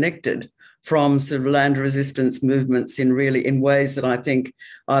disconnected from sort of land resistance movements in ways that I think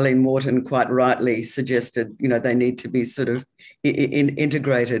Eileen Morton quite rightly suggested, you know, they need to be sort of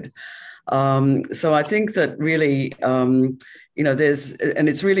integrated. So I think that really, you know, and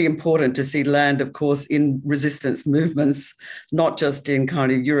it's really important to see land, of course, in resistance movements, not just in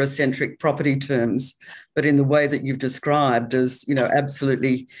kind of Eurocentric property terms, but in the way that you've described as, you know,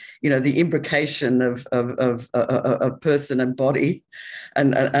 absolutely, you know, the imbrication of person and body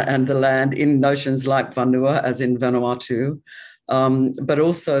and the land in notions like Vanua, as in Vanuatu, but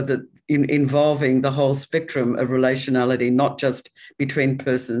also that involving the whole spectrum of relationality, not just between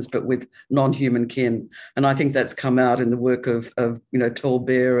persons, but with non-human kin. And I think that's come out in the work of you know, Tall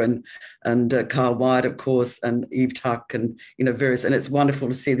Bear and Carl White, of course, and Eve Tuck and, you know, various, and it's wonderful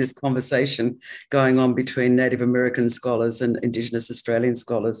to see this conversation going on between Native American scholars and Indigenous Australian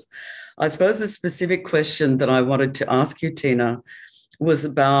scholars. I suppose the specific question that I wanted to ask you, Tina, was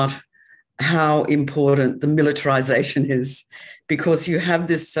about how important the militarization is, because you have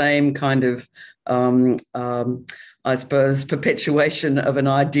this same kind of, I suppose, perpetuation of an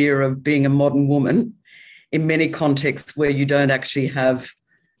idea of being a modern woman in many contexts where you don't actually have,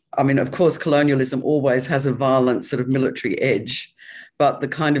 I mean, of course, colonialism always has a violent sort of military edge, but the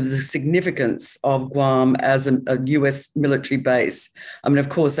kind of the significance of Guam as a US military base, I mean, of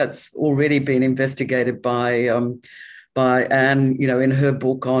course, that's already been investigated by Anne, you know, in her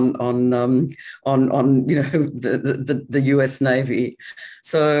book on you know, the US Navy.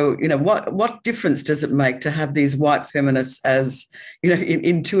 So, you know, what difference does it make to have these white feminists as, you know,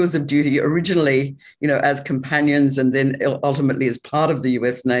 in tours of duty, originally, you know, as companions and then ultimately as part of the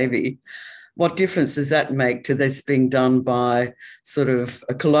US Navy? What difference does that make to this being done by sort of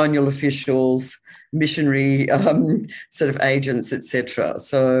colonial officials, missionary sort of agents, etc.?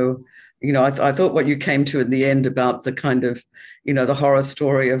 So, you know, I thought what you came to at the end about the kind of, you know, the horror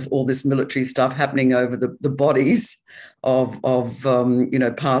story of all this military stuff happening over the bodies of you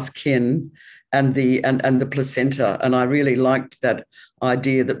know, past kin and the placenta. And I really liked that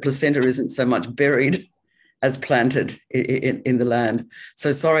idea that placenta isn't so much buried as planted in the land.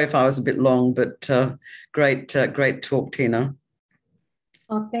 So sorry if I was a bit long, but great talk, Tina.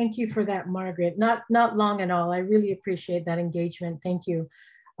 Oh, thank you for that, Margaret. Not long at all. I really appreciate that engagement. Thank you.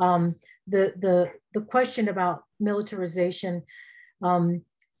 The question about militarization, I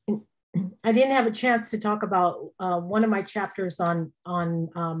didn't have a chance to talk about one of my chapters on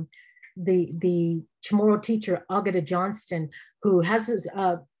the CHamoru teacher, Agata Johnston, who has this,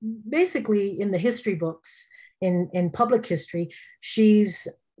 basically in the history books, in public history, she's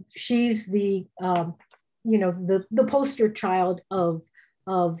the you know, the poster child of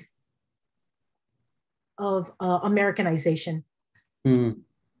Americanization. Mm.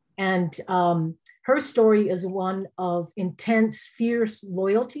 And her story is one of intense, fierce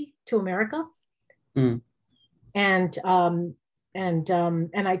loyalty to America. Mm. And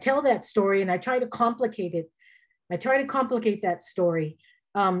I tell that story and I try to complicate it. I try to complicate that story.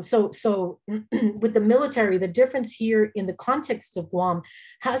 So with the military, the difference here in the context of Guam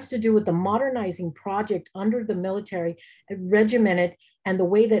has to do with the modernizing project under the military, regimented, and the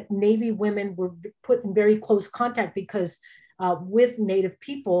way that Navy women were put in very close contact because with Native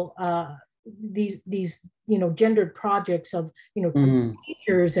people, these you know, gendered projects of, you know,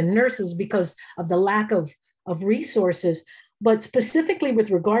 teachers and nurses because of the lack of resources, but specifically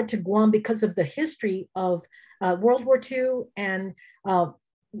with regard to Guam because of the history of World War II and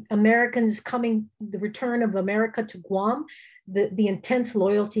Americans coming, the return of America to Guam, the intense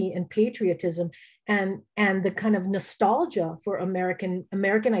loyalty and patriotism, and the kind of nostalgia for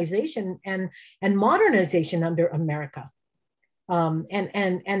Americanization and modernization under America,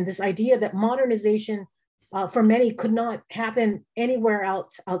 and this idea that modernization for many could not happen anywhere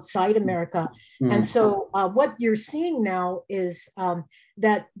else outside America. And so what you're seeing now is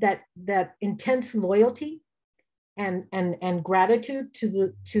that intense loyalty and gratitude to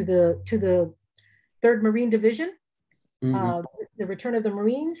the 3rd Marine Division, the return of the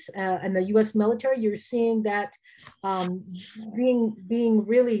Marines and the U.S. military. You're seeing that being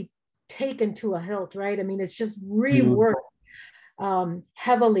really taken to a hilt, right? I mean, it's just reworked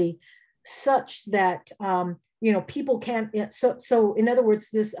heavily, such that people can't. So in other words,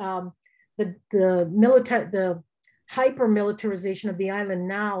 this the hyper militarization of the island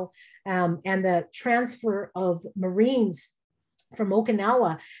now, and the transfer of Marines from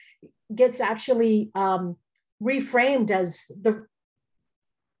Okinawa gets actually reframed as the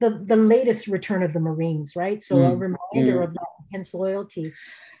latest return of the Marines, right? So a reminder of that intense loyalty.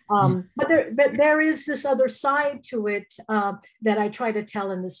 But there is this other side to it that I try to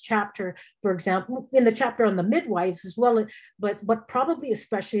tell in this chapter, for example, in the chapter on the midwives as well, but probably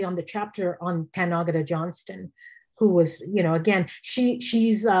especially on the chapter on Tanagata Johnston, who was, again,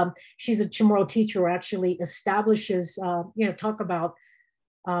 she's a Chamorro teacher who actually establishes, talk about,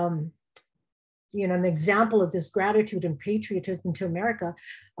 an example of this gratitude and patriotism to America.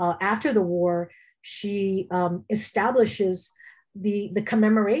 After the war, she establishes the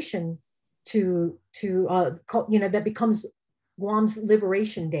commemoration that becomes Guam's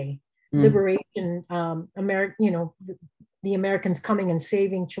Liberation Day. Liberation, the Americans coming and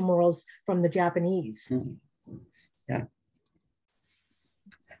saving Chamorros from the Japanese. Yeah.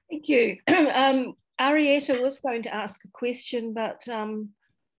 Thank you. Arietta was going to ask a question, but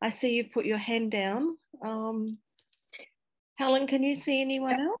I see you put your hand down. Helen, can you see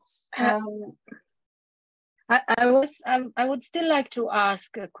anyone else? I would still like to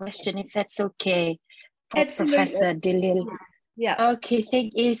ask a question, if that's okay, for Professor DeLisle. Yeah. Okay.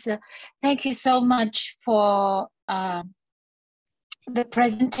 Thank you so much for the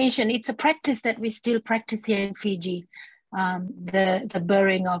presentation. It's a practice that we still practice here in Fiji, the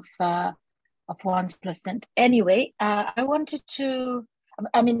burying of one's placenta. Anyway, I wanted to.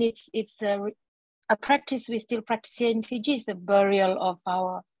 I mean, it's a practice we still practice here in Fiji, is the burial of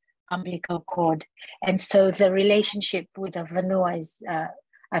our umbilical cord, and so the relationship with the Vanua is.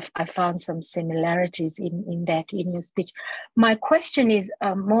 I found some similarities in that in your speech. My question is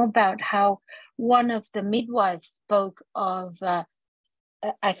more about how one of the midwives spoke of.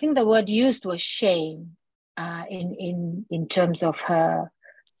 I think the word used was shame, in terms of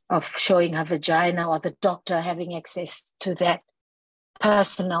showing her vagina, or the doctor having access to that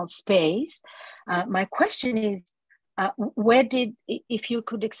personal space. My question is, if you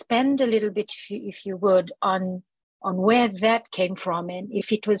could expand a little bit, if you would, on where that came from, and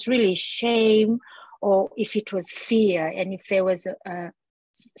if it was really shame or if it was fear, and if there was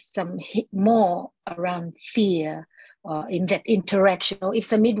some more around fear in that interaction, or if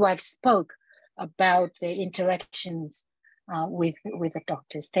the midwife spoke about the interactions with the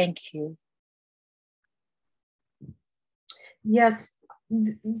doctors. Thank you. Yes.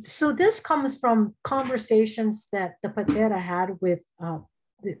 So this comes from conversations that the Patera had with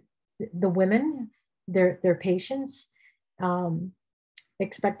the women, their patients,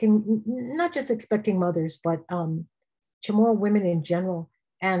 expecting, not just expecting mothers, but Chamorro women in general.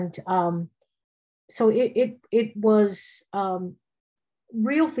 And so it was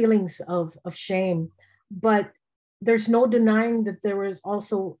real feelings of shame, but there's no denying that there was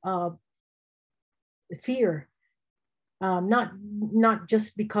also fear. Not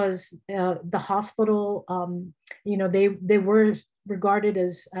just because the hospital, they were regarded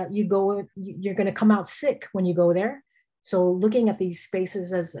as you're going to come out sick when you go there. So looking at these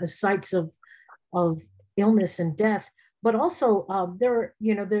spaces as sites of illness and death, but also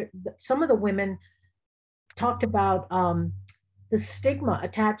some of the women talked about the stigma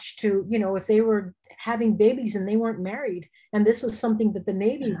attached to, if they were having babies and they weren't married, and this was something that the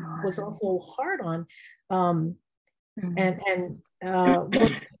Navy was also hard on.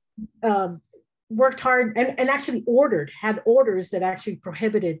 Worked hard and actually had orders that actually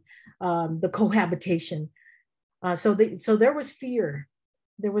prohibited the cohabitation. So there was fear.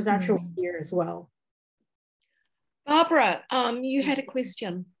 There was actual fear as well. Barbara, you had a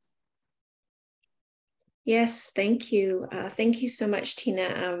question. Yes, thank you. Thank you so much, Tina.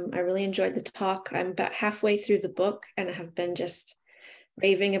 I really enjoyed the talk. I'm about halfway through the book and I have been just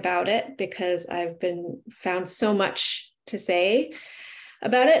raving about it because I've found so much to say.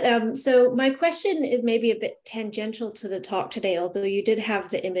 about it. So my question is maybe a bit tangential to the talk today, although you did have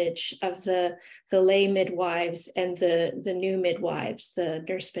the image of the lay midwives and the new midwives, the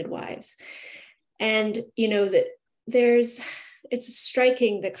nurse midwives. And, you know, that it's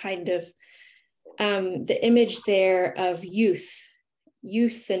striking the kind of, the image there of youth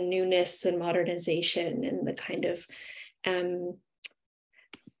and newness and modernization, and the kind of,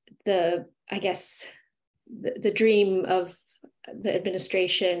 I guess, the dream of the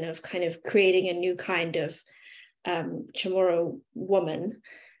administration of kind of creating a new kind of CHamoru woman.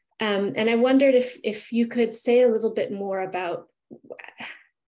 And I wondered if you could say a little bit more about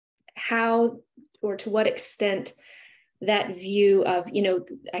how, or to what extent, that view of, you know,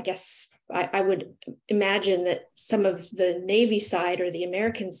 I guess I would imagine that some of the Navy side or the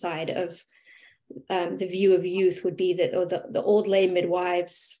American side of the view of youth would be that, oh, the old lay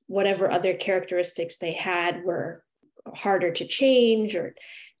midwives, whatever other characteristics they had, were harder to change, or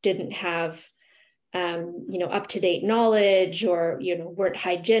didn't have you know, up-to-date knowledge, or, you know, weren't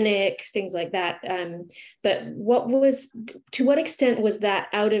hygienic, things like that. But to what extent was that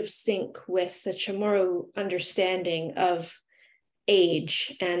out of sync with the CHamoru understanding of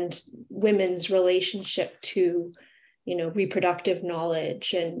age and women's relationship to, you know, reproductive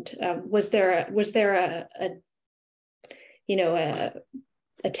knowledge? And was there a you know,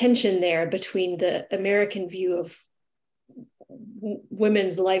 a tension there between the American view of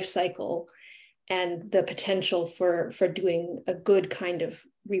women's life cycle and the potential for doing a good kind of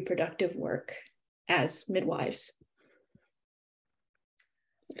reproductive work as midwives,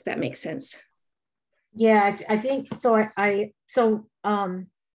 if that makes sense? Yeah, I think so.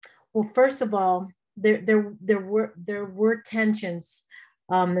 Well, first of all, there were tensions,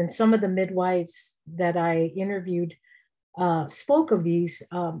 and some of the midwives that I interviewed spoke of these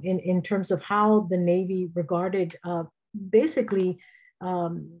in terms of how the Navy regarded basically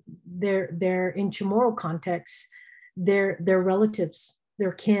their in CHamoru context, their relatives,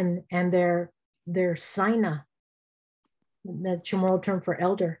 their kin, and their saina, the CHamoru term for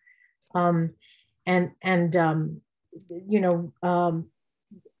elder, you know,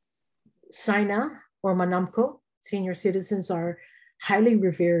 saina or manamko, senior citizens, are highly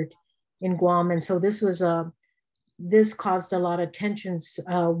revered in Guam, and so this caused a lot of tensions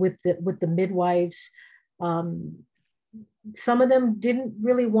with the midwives. Some of them didn't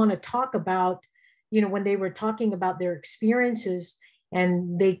really want to talk about, you know, when they were talking about their experiences,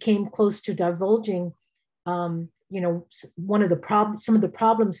 and they came close to divulging, you know, some of the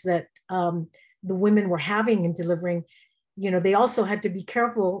problems that the women were having in delivering. You know, they also had to be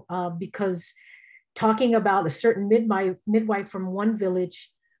careful because talking about a certain midwife from one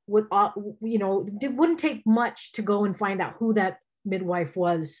village would, you know, it wouldn't take much to go and find out who that midwife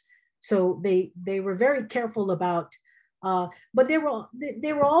was. So they were very careful about. But they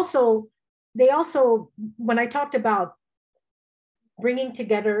also, when I talked about bringing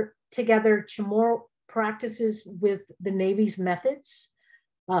together CHamoru practices with the Navy's methods,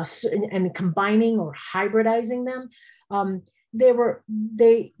 and combining or hybridizing them, they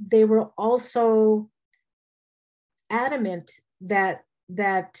were also adamant that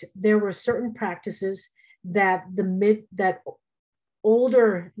there were certain practices that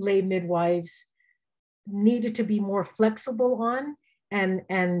older lay midwives needed to be more flexible on, and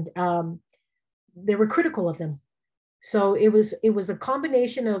they were critical of them. So it was a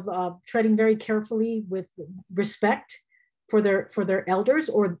combination of treading very carefully with respect for their elders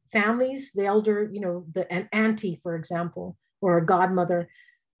or families, the elder, you know, an auntie, for example, or a godmother.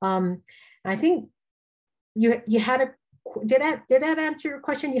 I think you had did that answer your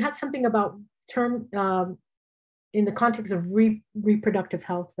question? You had something about term in the context of reproductive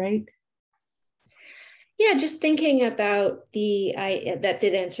health, right? Yeah, just thinking about that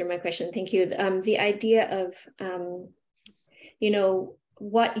did answer my question. Thank you. The idea of, you know,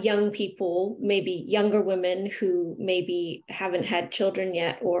 what young people, maybe younger women who maybe haven't had children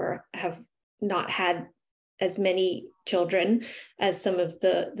yet, or have not had as many children as some of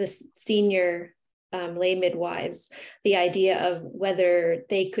the senior lay midwives, the idea of whether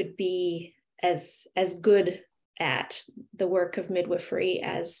they could be as good at the work of midwifery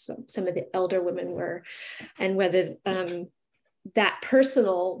as some of the elder women were, and whether that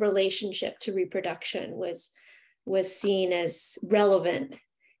personal relationship to reproduction was seen as relevant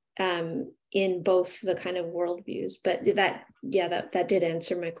in both the kind of worldviews. But that did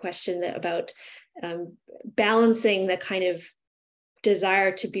answer my question about balancing the kind of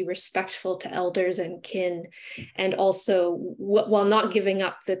desire to be respectful to elders and kin, and also while not giving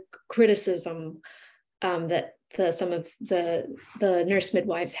up the criticism that some of the nurse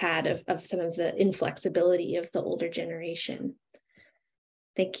midwives had of some of the inflexibility of the older generation.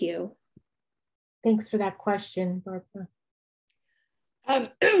 Thank you. Thanks for that question, Barbara. Anne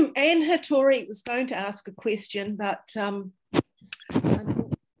Hattori was going to ask a question, but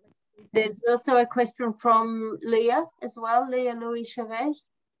there's also a question from Leah as well, Leah Louis Chavez.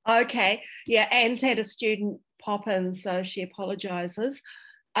 Okay, yeah, Anne's had a student pop in, so she apologises.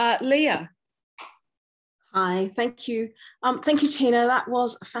 Leah. Hi, thank you. Thank you, Tina. That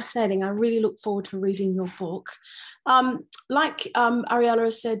was fascinating. I really look forward to reading your book. Like Ariella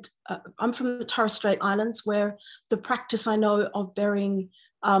has said, I'm from the Torres Strait Islands, where the practice I know of burying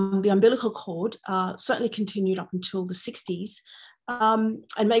the umbilical cord certainly continued up until the 60s, and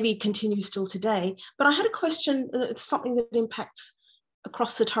maybe continues still today. But I had a question, it's something that impacts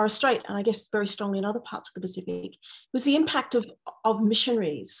across the Torres Strait, and I guess very strongly in other parts of the Pacific, was the impact of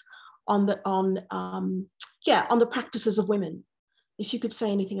missionaries on the practices of women. If you could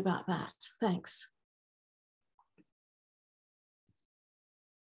say anything about that, thanks.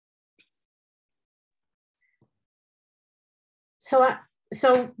 So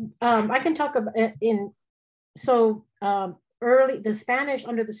I can talk about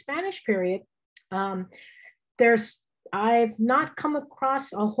under the Spanish period, I've not come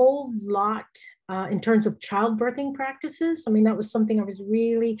across a whole lot in terms of childbirthing practices. I mean, that was something I was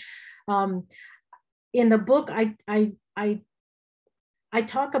really, in the book, I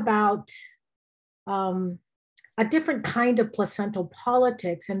talk about a different kind of placental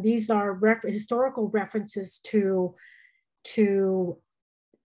politics, and these are historical references to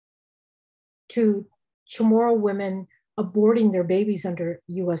Chamorro women aborting their babies under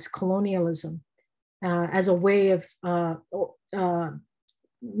U.S. colonialism as a way of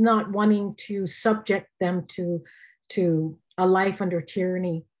not wanting to subject them to a life under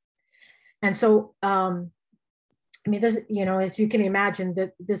tyranny. And so, I mean, this, as you can imagine,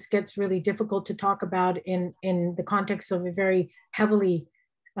 that this gets really difficult to talk about in the context of a very heavily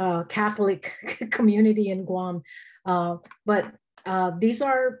Catholic community in Guam. But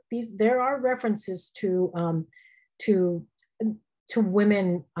there are references to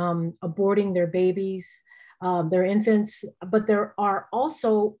women aborting their babies, their infants, but there are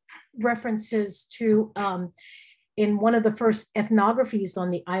also references to in one of the first ethnographies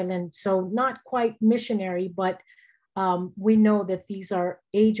on the island, so not quite missionary, but we know that these are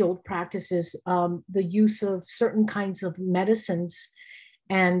age-old practices, the use of certain kinds of medicines.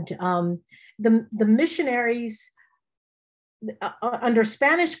 And the missionaries, under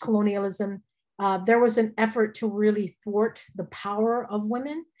Spanish colonialism, there was an effort to really thwart the power of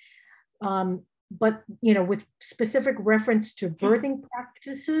women, but with specific reference to birthing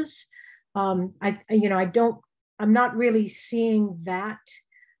practices, I'm not really seeing that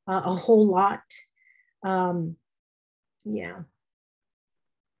a whole lot. Yeah.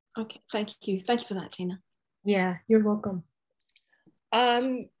 Okay, thank you. Thank you for that, Tina. Yeah, you're welcome.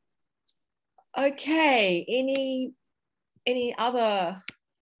 Okay, any other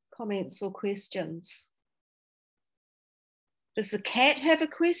comments or questions? Does the cat have a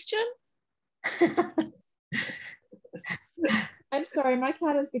question? I'm sorry, my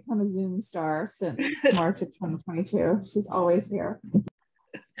cat has become a Zoom star since March of 2022. She's always here.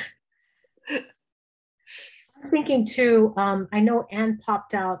 I'm thinking too, I know Anne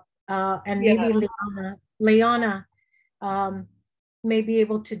popped out, and maybe Leana may be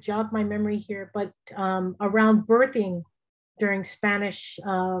able to jog my memory here, but around birthing during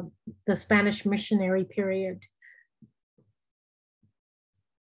the Spanish missionary period.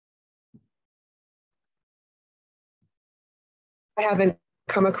 I haven't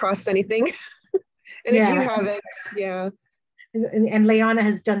come across anything. And if you haven't, yeah. And Leana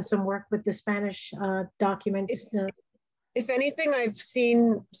has done some work with the Spanish documents. If anything, I've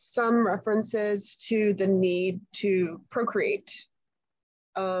seen some references to the need to procreate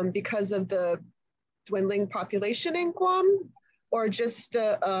because of the dwindling population in Guam, or just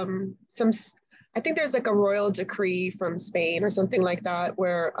the I think there's like a royal decree from Spain or something like that,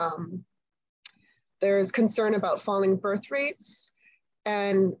 where there's concern about falling birth rates,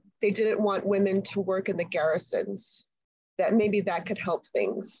 and they didn't want women to work in the garrisons. That maybe that could help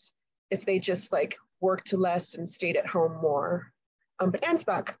things if they just like worked less and stayed at home more. But Anne's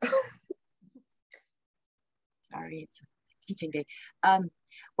back. Sorry, it's teaching day.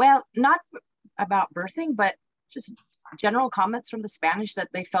 Well, not about birthing, but just general comments from the Spanish that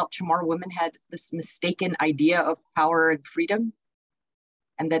they felt Chamorro women had this mistaken idea of power and freedom,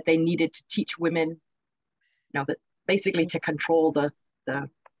 and that they needed to teach women, that basically to control the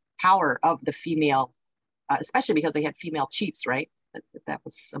power of the female, especially because they had female chiefs, right? That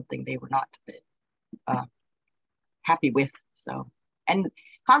was something they were not happy with. So, and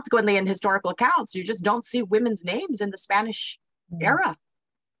consequently in historical accounts, you just don't see women's names in the Spanish era.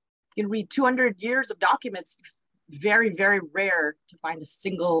 you can read 200 years of documents, very, very rare to find a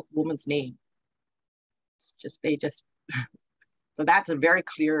single woman's name. It's just, so that's a very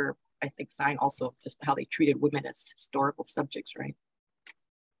clear, I think, sign also of just how they treated women as historical subjects, right?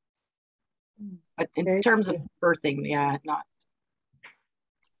 But in very terms of birthing, yeah, not.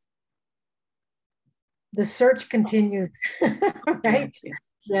 The search continues, right? Yes.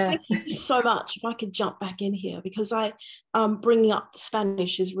 Yeah. Thank you so much. If I could jump back in here, because bringing up the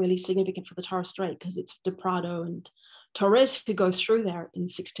Spanish is really significant for the Torres Strait, because it's De Prado and Torres who go through there in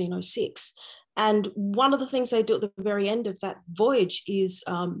 1606. And one of the things they do at the very end of that voyage is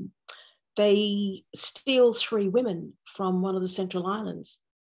they steal 3 women from one of the Central Islands,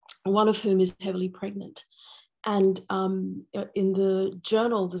 one of whom is heavily pregnant. And in the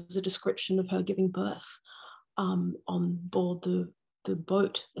journal, there's a description of her giving birth on board the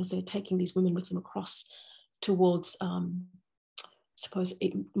boat as they're taking these women with them across towards, suppose,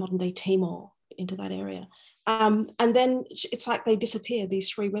 modern-day Timor, into that area. And then it's like they disappear. These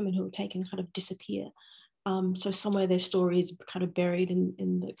 3 women who were taken kind of disappear. So somewhere their story is kind of buried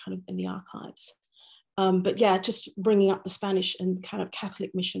in the archives. But yeah, just bringing up the Spanish and kind of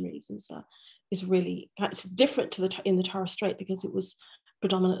Catholic missionaries is really, it's different to in the Torres Strait, because it was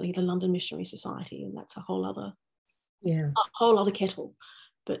predominantly the London Missionary Society, and that's a whole other kettle.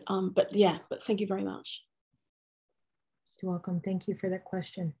 But thank you very much. You're welcome. Thank you for that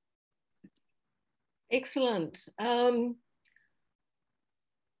question. Excellent.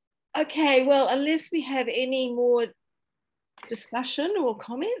 Okay, well, unless we have any more discussion or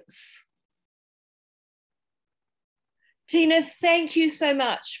comments. Tina, thank you so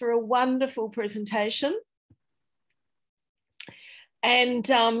much for a wonderful presentation. And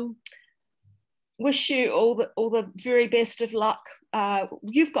wish you all the very best of luck.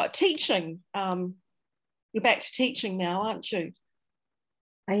 You've got teaching. You're back to teaching now, aren't you?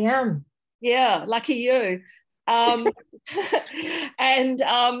 I am. Yeah, lucky you. And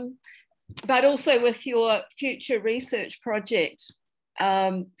but also with your future research project.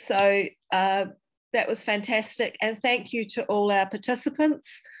 That was fantastic. And thank you to all our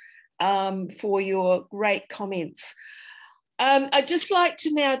participants for your great comments. I'd just like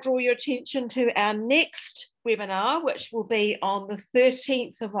to now draw your attention to our next webinar, which will be on the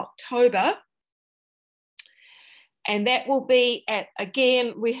 13th of October. And that will be at,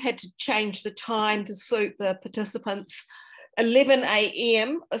 again, we had to change the time to suit the participants, 11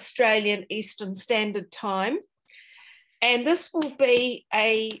 a.m. Australian Eastern Standard Time. And this will be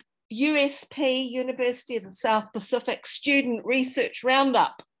a USP, University of the South Pacific Student Research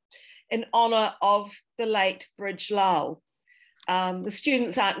Roundup in honour of the late DeLisle. The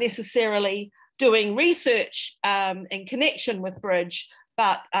students aren't necessarily doing research in connection with Bridge,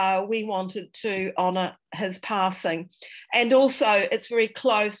 but we wanted to honour his passing. And also it's very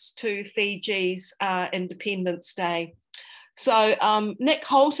close to Fiji's Independence Day. So Nick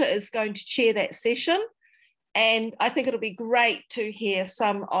Holter is going to chair that session. And I think it'll be great to hear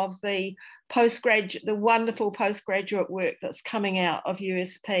some of the wonderful postgraduate work that's coming out of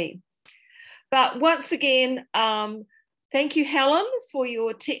USP. But once again, thank you, Helen, for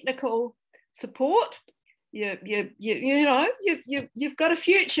your technical support. You've got a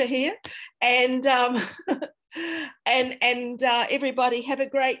future here, and everybody have a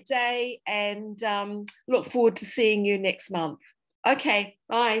great day, and look forward to seeing you next month. Okay,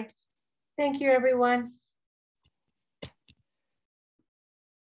 bye. Thank you, everyone.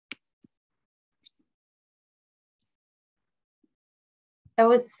 That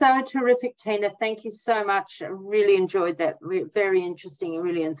was so terrific, Tina. Thank you so much. I really enjoyed that. Very interesting and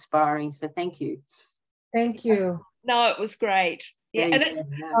really inspiring. So thank you. Thank you. No, it was great. Yeah, and it's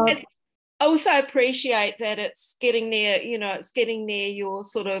I also appreciate that it's getting near, it's getting near your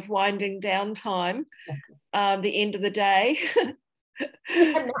sort of winding down time, the end of the day.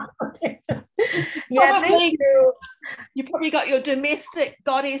 Yeah, thank you. You probably got your domestic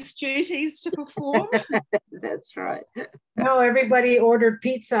goddess duties to perform. That's right. No, everybody ordered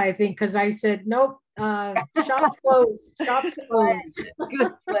pizza, I think, because I said, nope, shop's closed, shop's closed.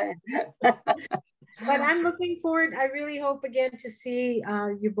 Good plan. But I'm looking forward, I really hope again to see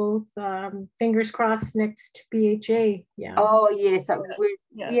you both, fingers crossed, next BHA. Yeah. Oh, yes.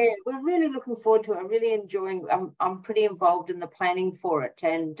 We're really looking forward to it. I'm really enjoying, I'm pretty involved in the planning for it.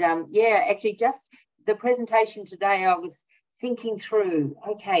 And actually just the presentation today, I was thinking through,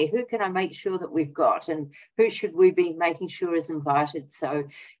 okay, who can I make sure that we've got and who should we be making sure is invited? So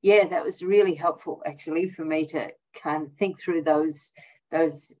yeah, that was really helpful actually for me to kind of think through those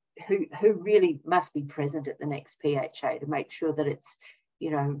who really must be present at the next PHA to make sure that it's,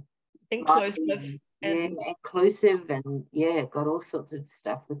 inclusive. and inclusive, and got all sorts of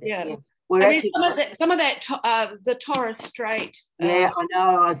stuff with it. Yeah. We're actually, some of that the Torres Strait. I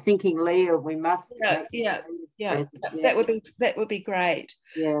know. I was thinking, Leah, we must. That would be great.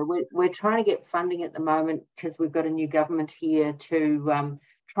 Yeah, we're trying to get funding at the moment because we've got a new government here to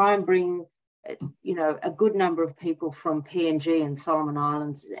try and bring, a good number of people from PNG and Solomon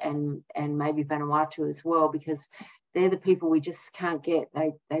Islands and maybe Vanuatu as well, because they're the people we just can't get.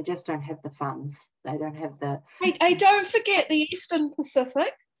 They just don't have the funds. They don't have the. Hey, don't forget the Eastern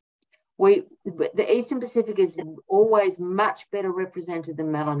Pacific. The Eastern Pacific is always much better represented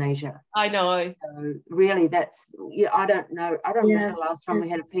than Melanesia. I know. So really, that's I don't know. I don't remember the last time we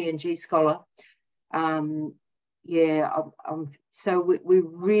had a PNG scholar. So we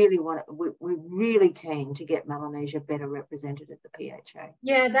really want to, we're really keen to get Melanesia better represented at the PHA.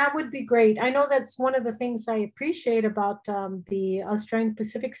 Yeah, that would be great. I know that's one of the things I appreciate about the Australian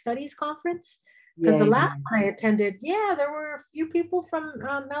Pacific Studies Conference, because the last one I attended, there were a few people from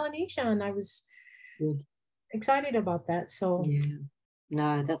Melanesia, and I was excited about that. So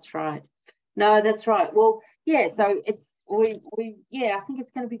no, that's right. Well, so it's I think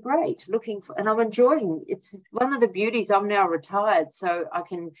it's going to be great. And I'm enjoying. It's one of the beauties. I'm now retired, so I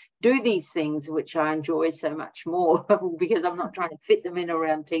can do these things which I enjoy so much more because I'm not trying to fit them in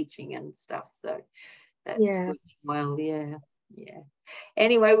around teaching and stuff. So that's working well. Yeah.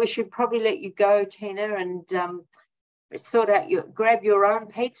 Anyway, we should probably let you go, Tina, and grab your own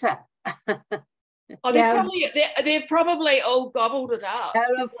pizza. Oh, they've probably all gobbled it up.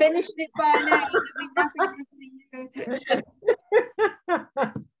 They'll have finished it by now. There'll be nothing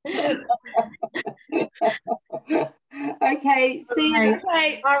Okay, see you.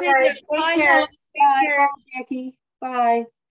 Okay, all see right. you. Bye, Helen. Bye, Jackie. Bye.